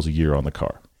 14,000 miles a year on the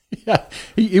car. Yeah,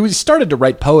 he started to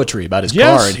write poetry about his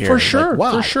car in here. For sure. Like,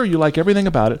 wow. For sure. You like everything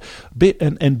about it.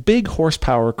 And big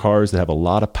horsepower cars that have a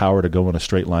lot of power to go in a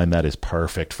straight line, that is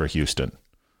perfect for Houston.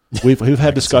 We've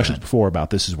had discussions before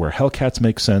about this is where Hellcats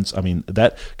make sense. I mean,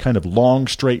 that kind of long,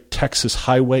 straight Texas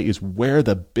highway is where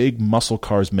the big muscle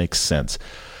cars make sense.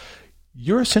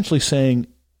 You're essentially saying,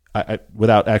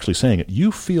 without actually saying it,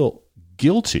 you feel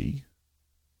guilty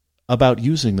about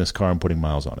using this car and putting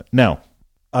miles on it. Now,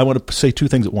 I want to say two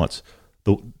things at once.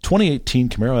 The 2018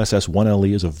 Camaro SS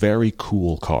 1LE is a very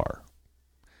cool car.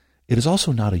 It is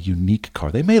also not a unique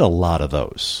car. They made a lot of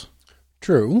those.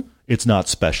 True. It's not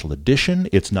special edition.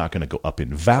 It's not going to go up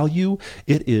in value.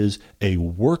 It is a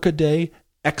workaday,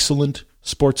 excellent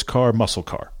sports car, muscle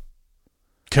car.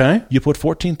 Okay. You put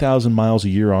 14,000 miles a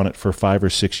year on it for 5 or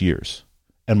 6 years.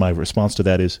 And my response to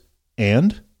that is,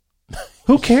 and?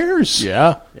 Who cares?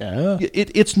 Yeah.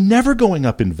 It's never going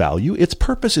up in value. Its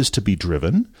purpose is to be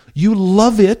driven. You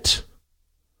love it.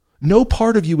 No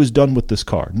part of you is done with this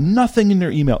car. Nothing in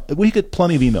your email. We get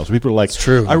plenty of emails. People are like, it's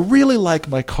true. I really like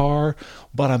my car,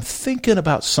 but I'm thinking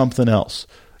about something else.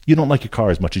 You don't like your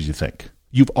car as much as you think.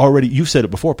 You've said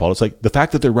it before, Paul. It's like the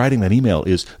fact that they're writing that email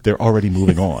is they're already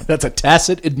moving on. That's a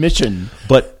tacit admission.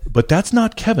 But that's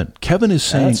not Kevin. Kevin is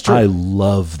saying, I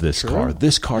love this True. car.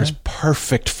 This car is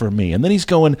perfect for me. And then he's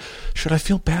going, should I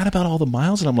feel bad about all the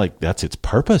miles? And I'm like, that's its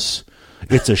purpose.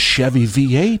 It's a Chevy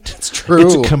V8. It's true.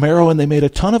 It's a Camaro, and they made a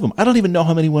ton of them. I don't even know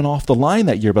how many went off the line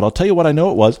that year, but I'll tell you what I know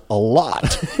it was. A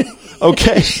lot.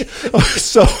 Okay,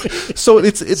 so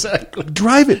it's exactly.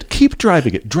 Drive it, keep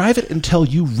driving it, drive it until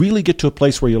you really get to a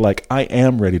place where you're like, I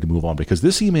am ready to move on. Because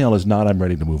this email is not, I'm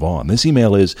ready to move on. This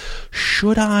email is,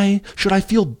 should I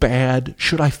feel bad?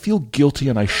 Should I feel guilty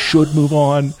and I should move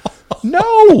on?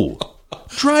 No,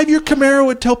 drive your Camaro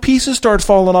until pieces start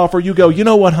falling off, or you go, you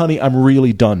know what, honey, I'm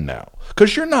really done now.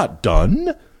 Because you're not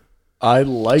done. I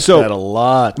like that a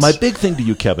lot. My big thing to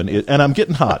you, Kevin, is, and I'm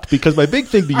getting hot, because my big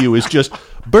thing to you is just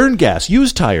burn gas,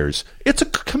 use tires. It's a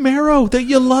Camaro that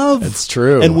you love. It's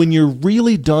true. And when you're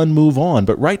really done, move on.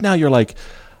 But right now you're like,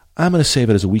 I'm going to save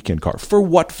it as a weekend car. For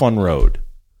what fun road?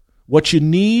 What you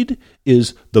need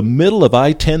is the middle of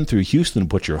I-10 through Houston,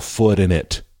 put your foot in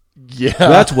it. Yeah.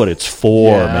 That's what it's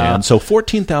for, man. So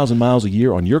 14,000 miles a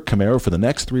year on your Camaro for the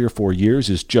next 3 or 4 years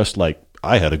is just like,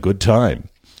 I had a good time.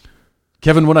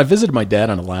 Kevin, when I visited my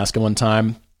dad in Alaska one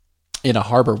time, in a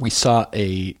harbor, we saw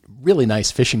a really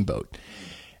nice fishing boat.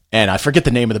 And I forget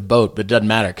the name of the boat, but it doesn't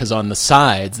matter, because on the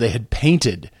sides, they had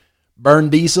painted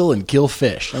burn diesel and kill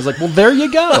fish. I was like, well, there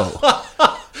you go.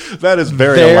 That is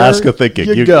very There Alaska thinking.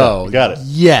 You go. Got it.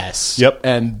 Yes. Yep.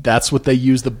 And that's what they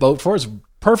use the boat for. It's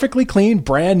perfectly clean,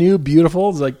 brand new, beautiful.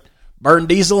 It's like burn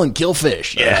diesel and kill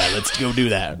fish. Yeah, let's go do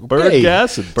that. Burn Hey,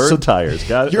 gas and burn tires.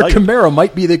 Got it. Your Camaro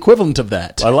might be the equivalent of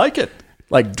that. I like it.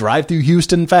 Like drive through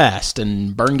Houston fast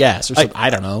and burn gas or something. I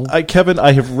don't know. Kevin,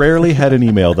 I have rarely had an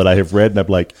email that I have read and I'm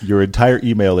like, your entire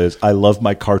email is, I love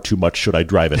my car too much. Should I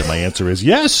drive it? And my answer is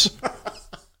yes.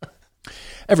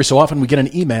 Every so often we get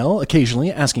an email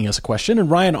occasionally asking us a question,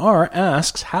 and Ryan R.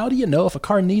 asks, how do you know if a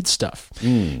car needs stuff?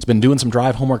 He's been doing some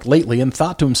drive homework lately and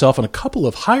thought to himself on a couple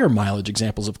of higher mileage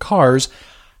examples of cars,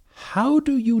 how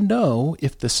do you know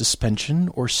if the suspension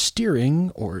or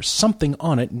steering or something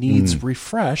on it needs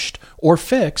refreshed or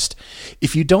fixed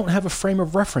if you don't have a frame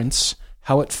of reference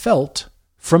how it felt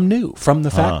from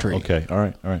the factory? Okay, all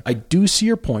right. I do see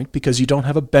your point because you don't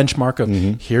have a benchmark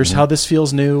of here's how this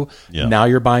feels new. Yeah. Now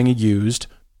you're buying a used.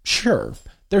 Sure.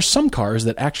 There's some cars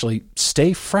that actually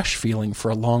stay fresh feeling for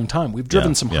a long time. We've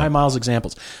driven some high miles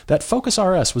examples. That Focus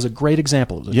RS was a great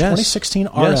example. It was a 2016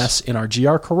 RS in our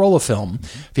GR Corolla film.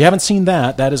 If you haven't seen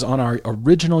that, that is on our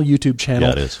original YouTube channel.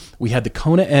 Yeah, it is. We had the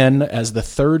Kona N as the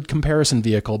third comparison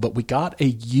vehicle, but we got a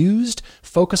used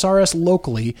Focus RS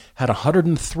locally, had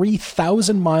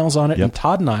 103,000 miles on it, and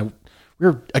Todd and I, we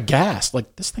were aghast.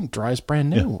 Like, this thing drives brand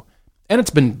new. Yeah. And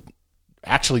it's been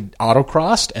actually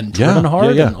autocrossed and driven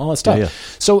hard and all that stuff. Yeah.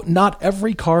 So not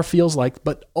every car feels like,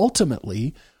 but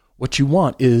ultimately what you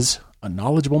want is a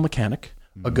knowledgeable mechanic,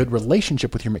 a good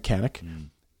relationship with your mechanic,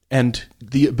 and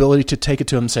the ability to take it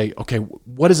to him and say, okay,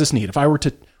 what does this need? If I were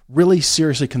to really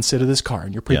seriously consider this car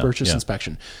in your pre-purchase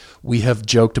inspection, we have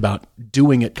joked about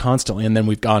doing it constantly, and then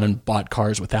we've gone and bought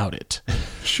cars without it.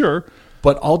 Sure.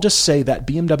 But I'll just say that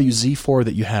BMW Z4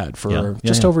 that you had for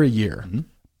just over a year,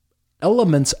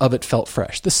 elements of it felt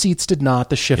fresh. The seats did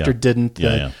not. The shifter didn't.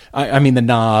 I mean, the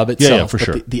knob itself. Yeah, for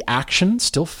sure. The action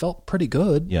still felt pretty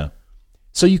good. Yeah.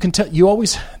 So you can tell. You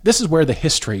always. This is where the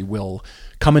history will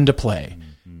come into play.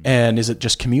 And is it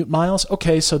just commute miles?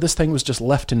 Okay, so this thing was just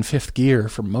left in fifth gear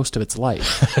for most of its life.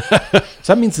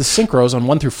 So that means the synchros on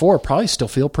 1 through 4 probably still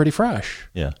feel pretty fresh.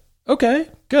 Yeah. Okay,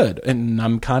 good. And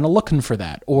I'm kind of looking for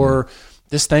that. Or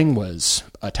this thing was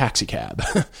a taxi cab.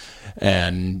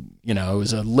 And, you know, it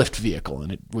was a lift vehicle,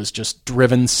 and it was just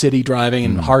driven city driving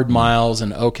and hard miles,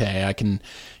 and okay, I can,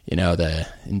 you know, the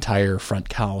entire front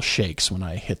cowl shakes when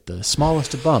I hit the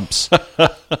smallest of bumps.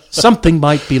 Something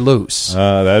might be loose.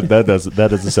 That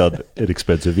doesn't sound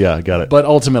inexpensive. Yeah, I got it. But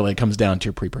ultimately, it comes down to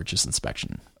your pre-purchase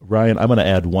inspection. Ryan, I'm going to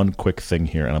add one quick thing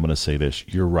here, and I'm going to say this.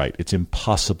 You're right. It's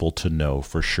impossible to know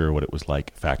for sure what it was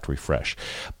like factory fresh.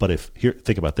 But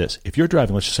think about this. If you're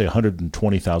driving, let's just say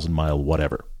 120,000 mile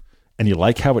whatever, and you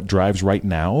like how it drives right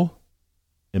now,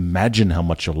 imagine how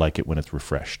much you'll like it when it's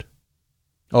refreshed.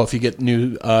 Oh, if you get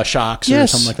new shocks or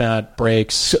something like that,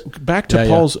 brakes. So back to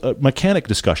Paul's mechanic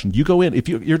discussion. You go in, if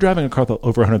you're driving a car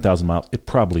over 100,000 miles, it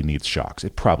probably needs shocks.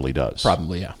 It probably does.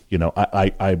 Probably, yeah. You know,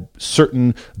 I'm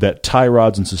certain that tie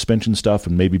rods and suspension stuff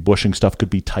and maybe bushing stuff could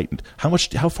be tightened.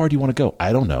 How far do you want to go?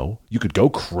 I don't know. You could go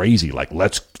crazy, like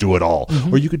let's do it all.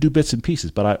 Or you could do bits and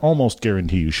pieces, but I almost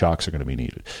guarantee you shocks are going to be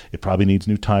needed. It probably needs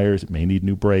new tires. It may need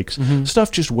new brakes.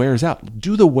 Stuff just wears out.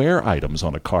 Do the wear items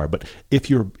on a car. But if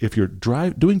you're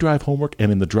doing drive homework,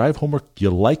 and in the drive homework you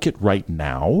like it right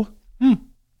now,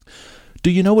 do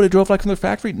you know what it drove like from the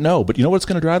factory? No, but you know what it's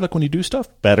going to drive like when you do stuff?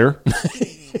 Better.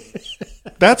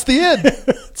 That's the end.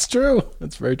 It's true.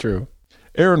 That's very true.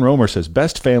 Aaron Romer says,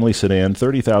 best family sedan,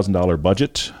 $30,000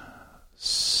 budget,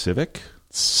 Civic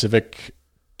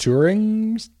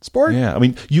Touring Sport? Yeah, I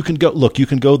mean, you can go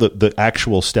the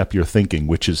actual step you're thinking,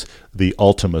 which is the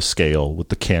Altima scale with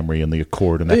the Camry and the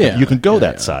Accord, and that you can go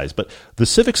that size. But the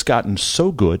Civic's gotten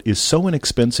so good, is so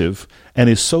inexpensive, and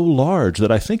is so large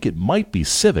that I think it might be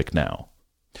Civic now.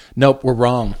 Nope, we're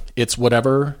wrong. It's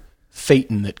whatever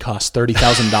Phaeton that costs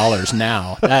 $30,000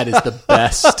 now. That is the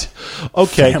best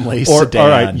family sedan. All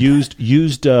right, used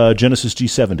Genesis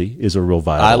G70 is a real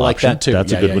viable I like option. that too.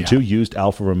 That's a good one too. Used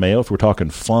Alfa Romeo if we're talking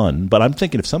fun. But I'm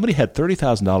thinking if somebody had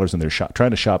 $30,000 in their shop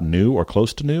trying to shop new or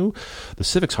close to new, the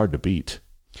Civic's hard to beat.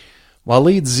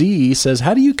 Waleed Z says,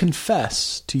 how do you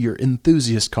confess to your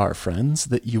enthusiast car friends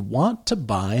that you want to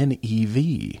buy an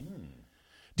EV?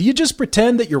 Do you just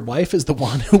pretend that your wife is the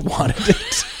one who wanted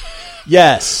it?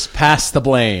 Yes, pass the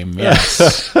blame.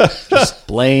 Yes, just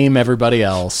blame everybody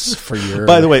else for your.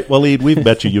 By the way, Waleed, we've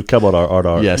met you. You've come on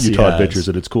our yes, Utah Adventures,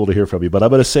 and it's cool to hear from you. But I'm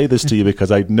going to say this to you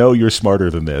because I know you're smarter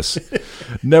than this.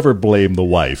 Never blame the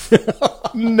wife.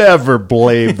 Never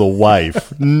blame the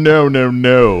wife.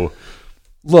 No.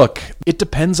 Look, it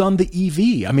depends on the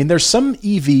EV. I mean, there's some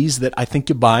EVs that I think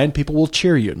you buy and people will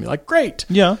cheer you and be like, great.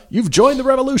 Yeah. You've joined the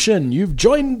revolution. You've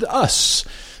joined us.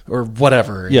 Or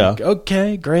whatever. Yeah. Like,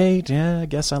 okay, great. Yeah, I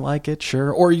guess I like it.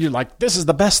 Sure. Or you're like, this is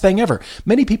the best thing ever.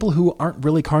 Many people who aren't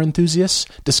really car enthusiasts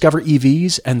discover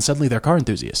EVs and suddenly they're car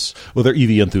enthusiasts. Well, they're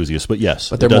EV enthusiasts, but yes.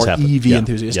 But they're more EV Yeah.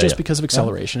 enthusiasts Yeah, just yeah. because of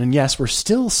acceleration. And yes, we're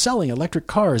still selling electric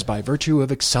cars by virtue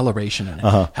of acceleration and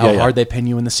Uh-huh. how Yeah, yeah. hard they pin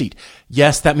you in the seat.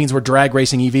 Yes, that means we're drag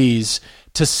racing EVs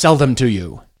to sell them to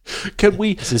you. Can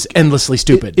we? This is endlessly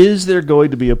stupid. Is there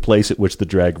going to be a place at which the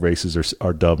drag races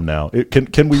are dumb now?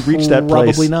 Can we reach that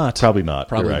place? Probably not. Probably not.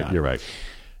 Probably You're right. not. You're right.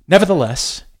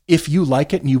 Nevertheless, if you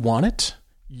like it and you want it,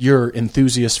 your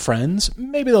enthusiast friends,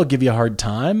 maybe they'll give you a hard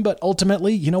time, but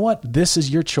ultimately, you know what? This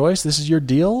is your choice. This is your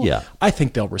deal. Yeah. I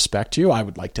think they'll respect you. I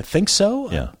would like to think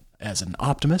so. Yeah. As an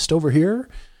optimist over here.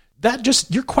 That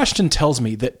just, your question tells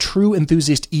me that true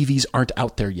enthusiast EVs aren't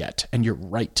out there yet. And you're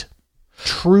right.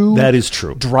 True. That is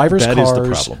true. Driver's That is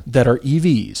cars the problem. that are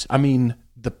EVs. I mean,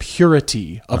 the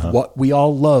purity of what we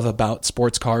all love about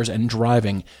sports cars and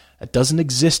driving, it doesn't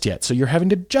exist yet. So you're having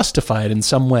to justify it in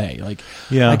some way. Like,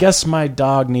 Yeah. I guess my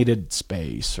dog needed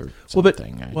space or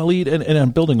something. Waleed, and I'm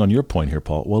building on your point here,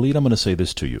 Paul. Waleed, I'm going to say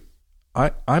this to you.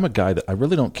 I'm a guy that I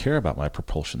really don't care about my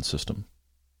propulsion system.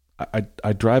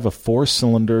 I drive a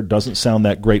 4-cylinder, doesn't sound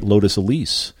that great Lotus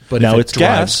Elise. But now if it's it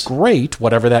drives gas. great,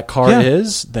 whatever that car Yeah.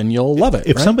 is, then you'll love it.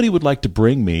 If right? somebody would like to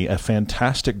bring me a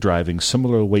fantastic driving,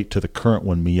 similar weight to the current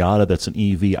one, Miata, that's an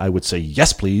EV, I would say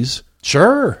yes, please.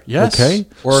 Sure, yes. Okay,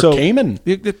 Or so, Cayman.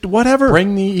 Whatever.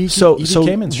 Bring the EV so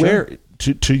Caymans, sure. where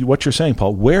to what you're saying,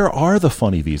 Paul? Where are the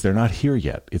fun EVs? They're not here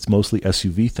yet. It's mostly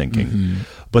SUV thinking. Mm-hmm.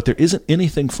 But there isn't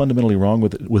anything fundamentally wrong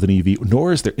with an EV,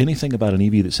 nor is there anything about an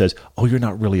EV that says, "Oh, you're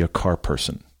not really a car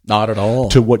person." Not at all.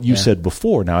 To what you said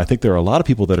before. Now, I think there are a lot of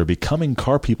people that are becoming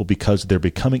car people because they're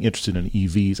becoming interested in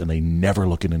EVs and they never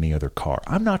look at any other car.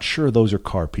 I'm not sure those are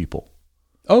car people.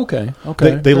 Okay.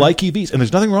 They like EVs, and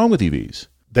there's nothing wrong with EVs.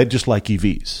 They just like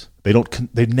EVs.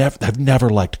 Have never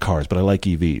liked cars, but I like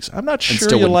EVs. I'm not sure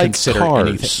still you wouldn't like consider cars.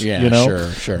 anything. Yeah, you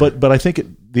know? sure. But I think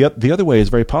the other way is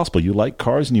very possible. You like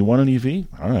cars and you want an EV?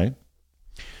 All right.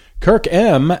 Kirk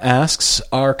M. asks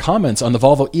our comments on the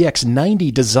Volvo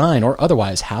EX90 design or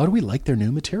otherwise. How do we like their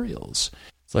new materials?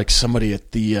 It's like somebody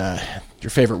at the your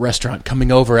favorite restaurant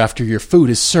coming over after your food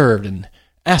is served and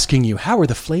asking you, how are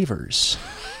the flavors?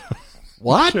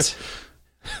 What?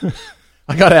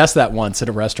 I got asked that once at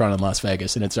a restaurant in Las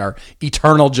Vegas, and it's our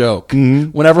eternal joke.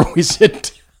 Whenever we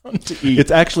sit down to eat.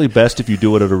 It's actually best if you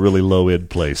do it at a really low-end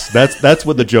place. That's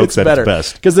what the joke said it's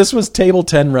best. Because this was Table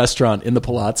 10 restaurant in the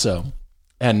Palazzo,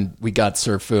 and we got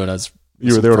served food.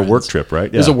 You were there on a work trip,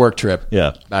 right? It was a work trip.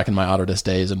 Yeah. Back in my Autodesk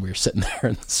days, and we were sitting there,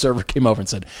 and the server came over and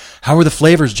said, "How are the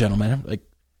flavors, gentlemen?" I'm like,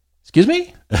 "Excuse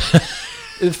me?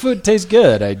 The food tastes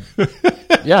good.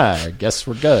 Yeah, I guess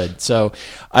we're good." So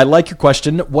I like your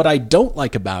question. What I don't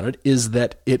like about it is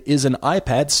that it is an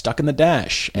iPad stuck in the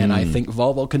dash, and I think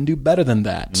Volvo can do better than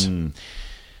that.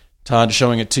 Todd,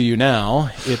 showing it to you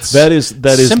now. That is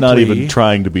simply, not even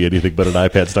trying to be anything but an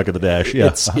iPad stuck in the dash.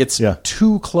 Yeah, It's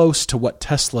too close to what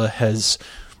Tesla has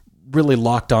really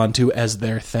locked onto as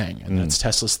their thing. And that's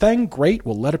Tesla's thing. Great,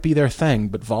 we'll let it be their thing.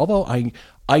 But Volvo,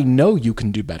 I know you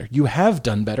can do better. You have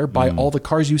done better by all the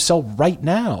cars you sell right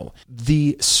now.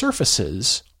 The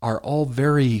surfaces are all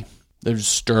they're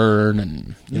stern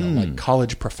and like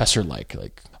college professor like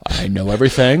I know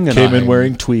everything. And came in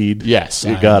wearing tweed. Yes,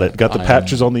 you got it. Got the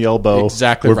patches on the elbow.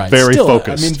 Exactly We're right. very Still,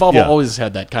 focused. I mean, Volvo always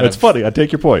had that kind That's funny. I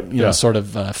take your point. you know, sort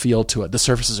of feel to it. The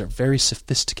surfaces are very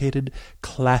sophisticated,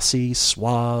 classy,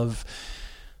 suave.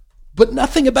 But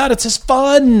nothing about it says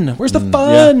fun. Where's the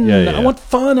fun? Yeah. I want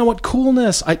fun. I want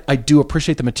coolness. I do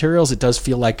appreciate the materials. It does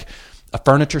feel like a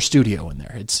furniture studio in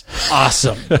there. It's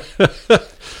awesome.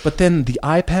 But then the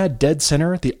iPad dead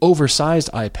center, the oversized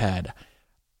iPad,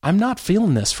 I'm not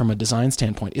feeling this from a design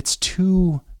standpoint. It's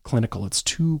too clinical. It's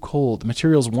too cold. The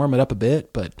materials warm it up a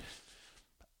bit, but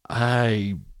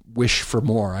I wish for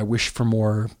more. I wish for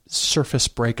more surface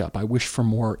breakup. I wish for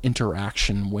more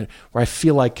interaction where I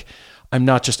feel like I'm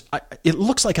not just... it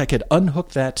looks like I could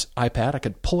unhook that iPad. I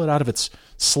could pull it out of its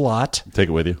slot. Take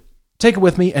it with you. Take it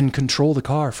with me and control the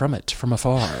car from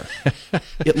afar.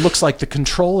 It looks like the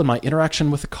control and my interaction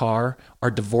with the car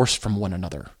are divorced from one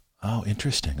another. Oh,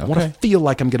 interesting. Okay. I want to feel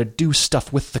like I'm going to do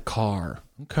stuff with the car.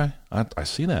 Okay. I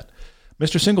see that.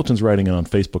 Mr. Singleton's writing in on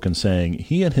Facebook and saying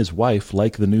he and his wife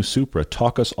like the new Supra.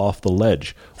 Talk us off the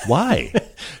ledge. Why?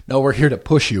 No, we're here to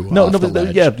push you off the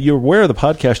ledge. Yeah, you're aware of the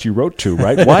podcast you wrote to,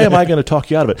 right? Why am I going to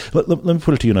talk you out of it? Let me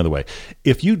put it to you another way.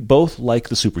 If you both like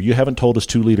the Supra, you haven't told us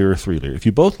 2-liter or 3-liter. If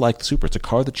you both like the Supra, it's a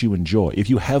car that you enjoy. If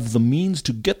you have the means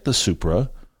to get the Supra,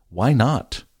 why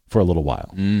not for a little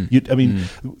while?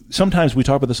 Sometimes we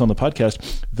talk about this on the podcast.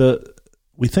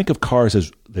 We think of cars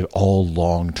as they're all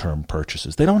long-term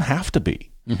purchases. They don't have to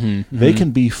be. They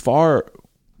can be far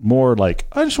more like,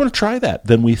 I just want to try that,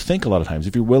 than we think a lot of times.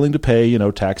 If you're willing to pay,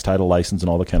 tax, title, license, and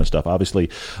all that kind of stuff.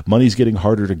 Obviously, money's getting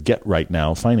harder to get right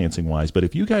now, financing-wise. But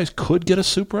if you guys could get a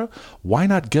Supra, why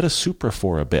not get a Supra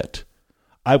for a bit?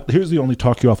 Here's the only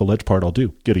talk you off a ledge part I'll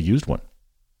do. Get a used one.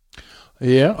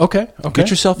 Yeah, okay.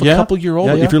 Get yourself a couple-year-old.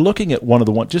 Yeah. If you're looking at one of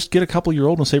the ones, just get a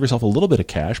couple-year-old and save yourself a little bit of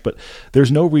cash, but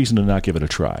there's no reason to not give it a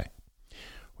try.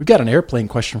 We've got an airplane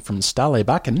question from Stale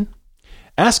Bakken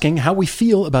asking how we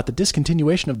feel about the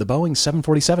discontinuation of the Boeing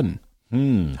 747.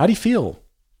 How do you feel?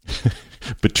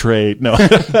 Betrayed. No.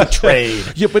 Betrayed.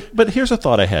 Yeah, but here's a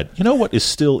thought I had. You know what is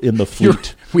still in the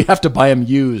fleet? We have to buy them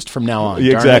used from now on.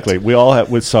 Yeah, exactly. We all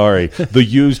have. Sorry, the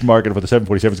used market for the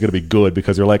 747 is going to be good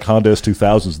because they're like Honda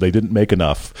S2000s. They didn't make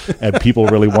enough, and people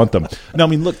really want them. Now,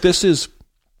 look,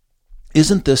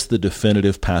 isn't this the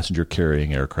definitive passenger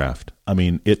carrying aircraft?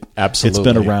 Absolutely. It's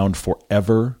been around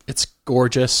forever. It's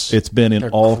gorgeous. It's been in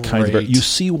all kinds of. You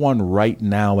see one right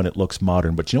now, and it looks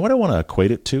modern. But you know what I want to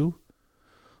equate it to?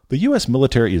 The U.S.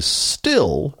 military is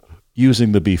still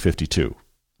using the B-52.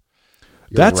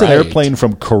 That's right. An airplane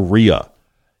from Korea.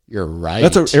 You're right.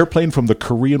 That's an airplane from the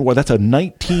Korean War. That's a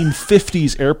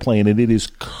 1950s airplane, and it is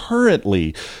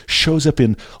currently shows up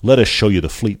in, let us show you the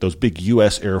fleet, those big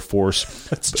U.S. Air Force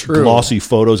That's true. Glossy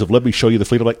photos of, let me show you the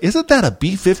fleet. I'm like, isn't that a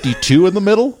B-52 in the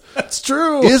middle? That's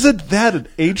true. Isn't that an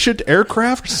ancient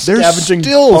aircraft? They're Scavenging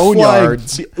still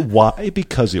boneyards. Why?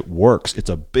 Because it works. It's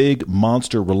a big,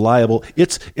 monster, reliable.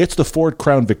 It's the Ford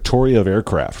Crown Victoria of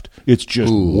aircraft. It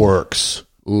just works.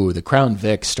 Ooh, the Crown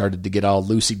Vic started to get all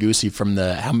loosey-goosey from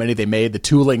how many they made. The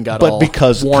tooling got all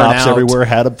because worn cops out. Everywhere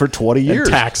had them for 20 years. And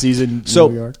taxis in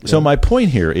New York. So my point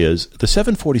here is the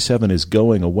 747 is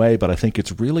going away, but I think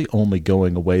it's really only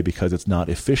going away because it's not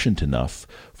efficient enough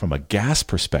from a gas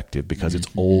perspective because it's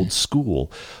old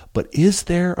school. But is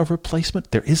there a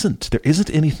replacement? There isn't. There isn't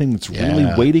anything that's really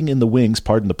waiting in the wings,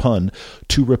 pardon the pun,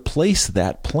 to replace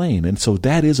that plane. And so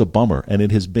that is a bummer. And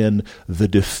it has been the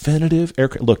definitive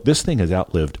aircraft. Look, this thing has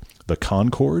outlived the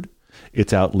Concorde.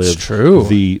 It's outlived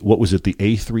the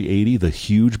A380, the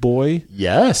huge boy.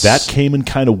 Yes. That came and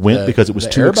kind of went because it was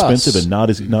too expensive and not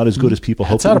as good as people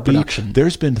hoped it would be.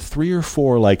 There's been 3 or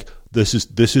 4 this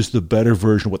is the better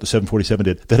version of what the 747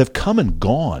 did that have come and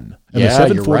gone. And the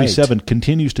 747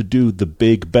 continues to do the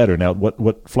big better. Now,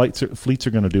 what fleets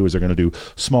are going to do is they're going to do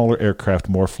smaller aircraft,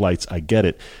 more flights. I get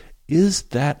it. Is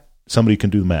that, somebody can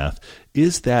do the math,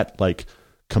 is that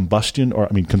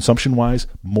consumption-wise,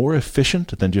 more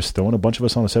efficient than just throwing a bunch of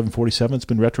us on a 747 that's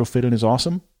been retrofitted and is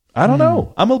awesome? I don't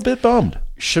know. I'm a bit bummed.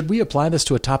 Should we apply this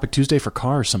to a Topic Tuesday for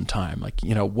cars sometime?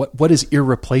 What is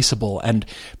irreplaceable? And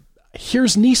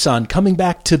here's Nissan coming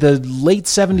back to the late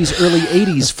 70s, early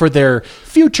 80s for their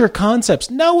future concepts.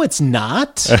 No, it's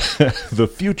not. The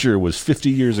future was 50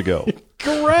 years ago.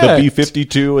 Correct. The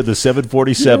B-52 and the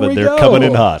 747, they're coming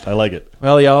in hot. I like it.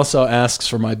 Well, he also asks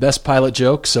for my best pilot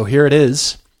joke, so here it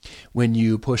is. When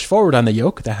you push forward on the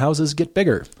yoke, the houses get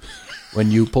bigger. When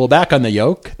you pull back on the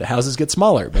yoke, the houses get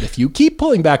smaller. But if you keep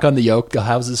pulling back on the yoke, the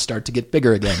houses start to get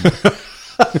bigger again.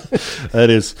 That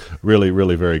is really,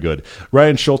 really very good.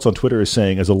 Ryan Schultz on Twitter is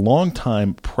saying, as a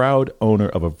longtime proud owner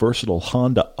of a versatile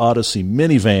Honda Odyssey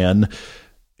minivan,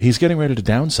 he's getting ready to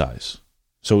downsize.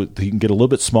 So he can get a little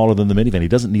bit smaller than the minivan. He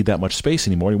doesn't need that much space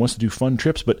anymore. He wants to do fun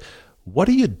trips. But what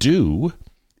do you do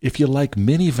if you like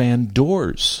minivan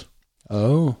doors?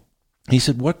 Oh. He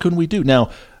said, what can we do? Now,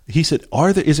 he said,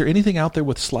 is there anything out there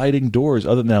with sliding doors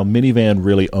other than now minivan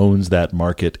really owns that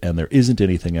market and there isn't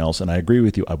anything else? And I agree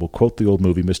with you. I will quote the old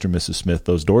movie, Mr. and Mrs. Smith.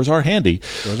 Those doors are handy.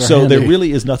 There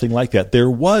really is nothing like that. There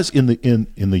was in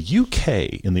the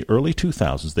UK in the early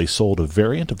 2000s, they sold a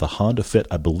variant of the Honda Fit.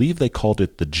 I believe they called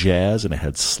it the Jazz, and it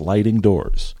had sliding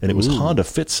doors, and it was Honda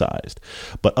Fit sized.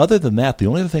 But other than that, the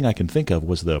only other thing I can think of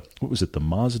was the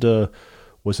Mazda.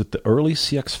 Was it the early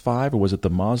CX-5 or was it the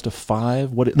Mazda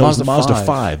 5? It was the Mazda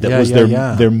 5. That was their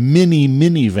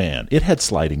minivan. It had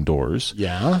sliding doors.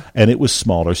 Yeah. And it was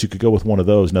smaller, so you could go with one of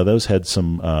those. Now, those had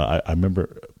some, I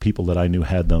remember people that I knew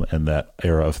had them, and that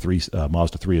era of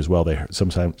Mazda 3 as well.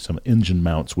 Sometimes some engine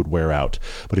mounts would wear out.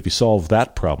 But if you solve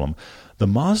that problem, the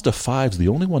Mazda 5 is the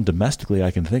only one domestically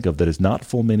I can think of that is not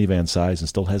full minivan size and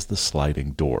still has the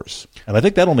sliding doors. And I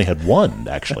think that only had one,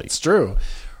 actually. It's true.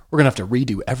 We're going to have to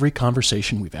redo every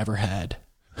conversation we've ever had.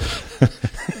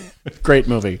 Great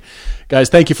movie. Guys,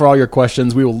 thank you for all your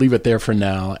questions. We will leave it there for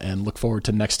now and look forward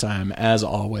to next time. As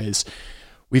always,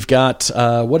 we've got,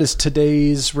 what is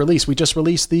today's release? We just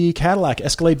released the Cadillac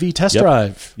Escalade V test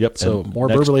drive. Yep. So more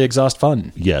verbally exhaust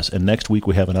fun. Yes. And next week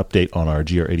we have an update on our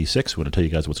GR86. We want to tell you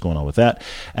guys what's going on with that.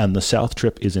 And the South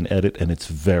trip is in edit, and it's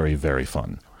very, very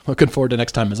fun. Looking forward to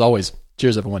next time. As always,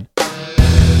 cheers, everyone.